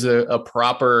Jake is a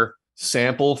proper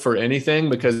sample for anything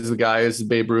because the guy is the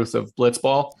Babe Ruth of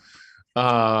blitzball.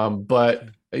 But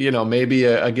maybe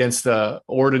against the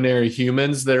ordinary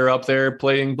humans that are up there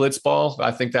playing blitzball,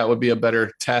 I think that would be a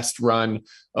better test run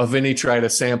of any try to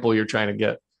sample you're trying to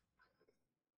get.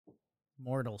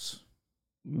 Mortals.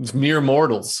 Mere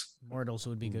mortals. Mortals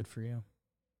would be good for you.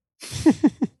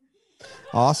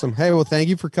 Awesome. Hey, well, thank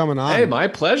you for coming on. Hey, my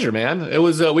pleasure, man. It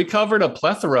was we covered a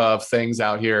plethora of things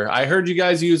out here. I heard you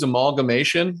guys use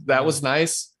amalgamation. That was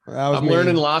nice. I'm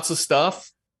learning lots of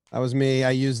stuff. That was me.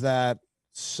 I used that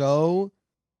so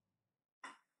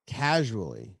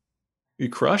casually. You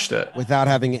crushed it without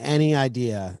having any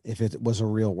idea if it was a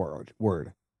real word.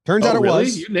 Turns out it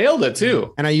was. You nailed it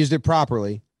too, and I used it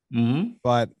properly. Mm-hmm.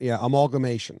 But yeah,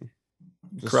 amalgamation.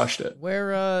 Crushed it.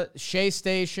 Where Shea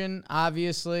Station,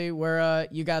 obviously, where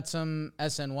you got some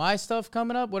SNY stuff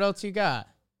coming up. What else you got?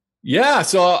 Yeah,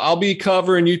 so I'll be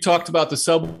covering, you talked about the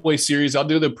Subway Series. I'll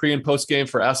do the pre and post game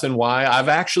for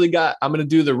SNY. I'm going to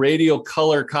do the radio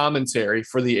color commentary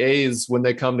for the A's when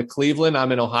they come to Cleveland.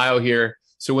 I'm in Ohio here.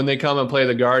 So when they come and play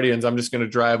the Guardians, I'm just going to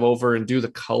drive over and do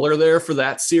the color there for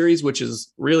that series, which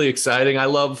is really exciting. I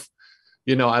love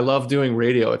doing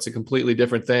radio. It's a completely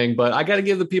different thing, but I got to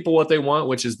give the people what they want,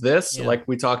 which is this, like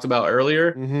we talked about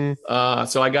earlier. Mm-hmm.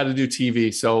 So I got to do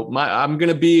TV. So I'm going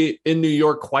to be in New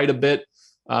York quite a bit,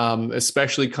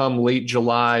 especially come late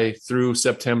July through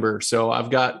September. So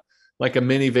I've got like a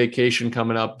mini vacation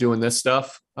coming up doing this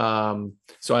stuff. So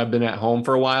I've been at home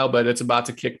for a while, but it's about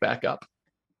to kick back up.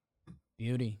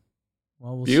 Beauty.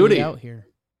 Well, we'll see you out here.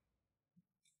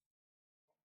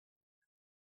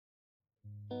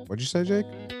 What'd you say, Jake?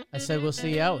 I said we'll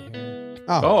see you out here.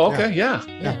 Oh, okay. Yeah.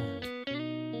 Yeah.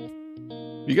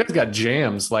 You guys got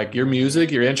jams, like your music,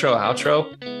 your intro,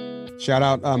 outro. Shout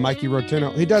out Mikey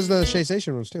Rotino. He does the Shea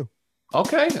Station ones too.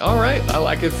 Okay. All right.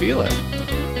 I could feel it.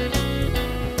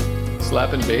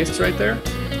 Slapping bass right there.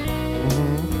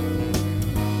 Mm-hmm.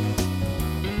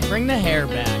 Bring the hair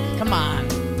back. Come on.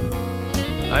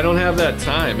 I don't have that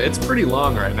time. It's pretty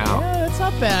long right now. Yeah, that's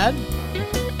not bad.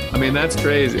 I mean, that's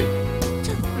crazy.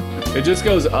 It just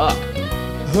goes up.